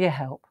 for your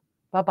help.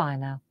 Bye-bye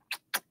now.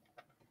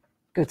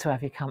 Good to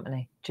have your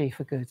company. G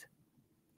for good.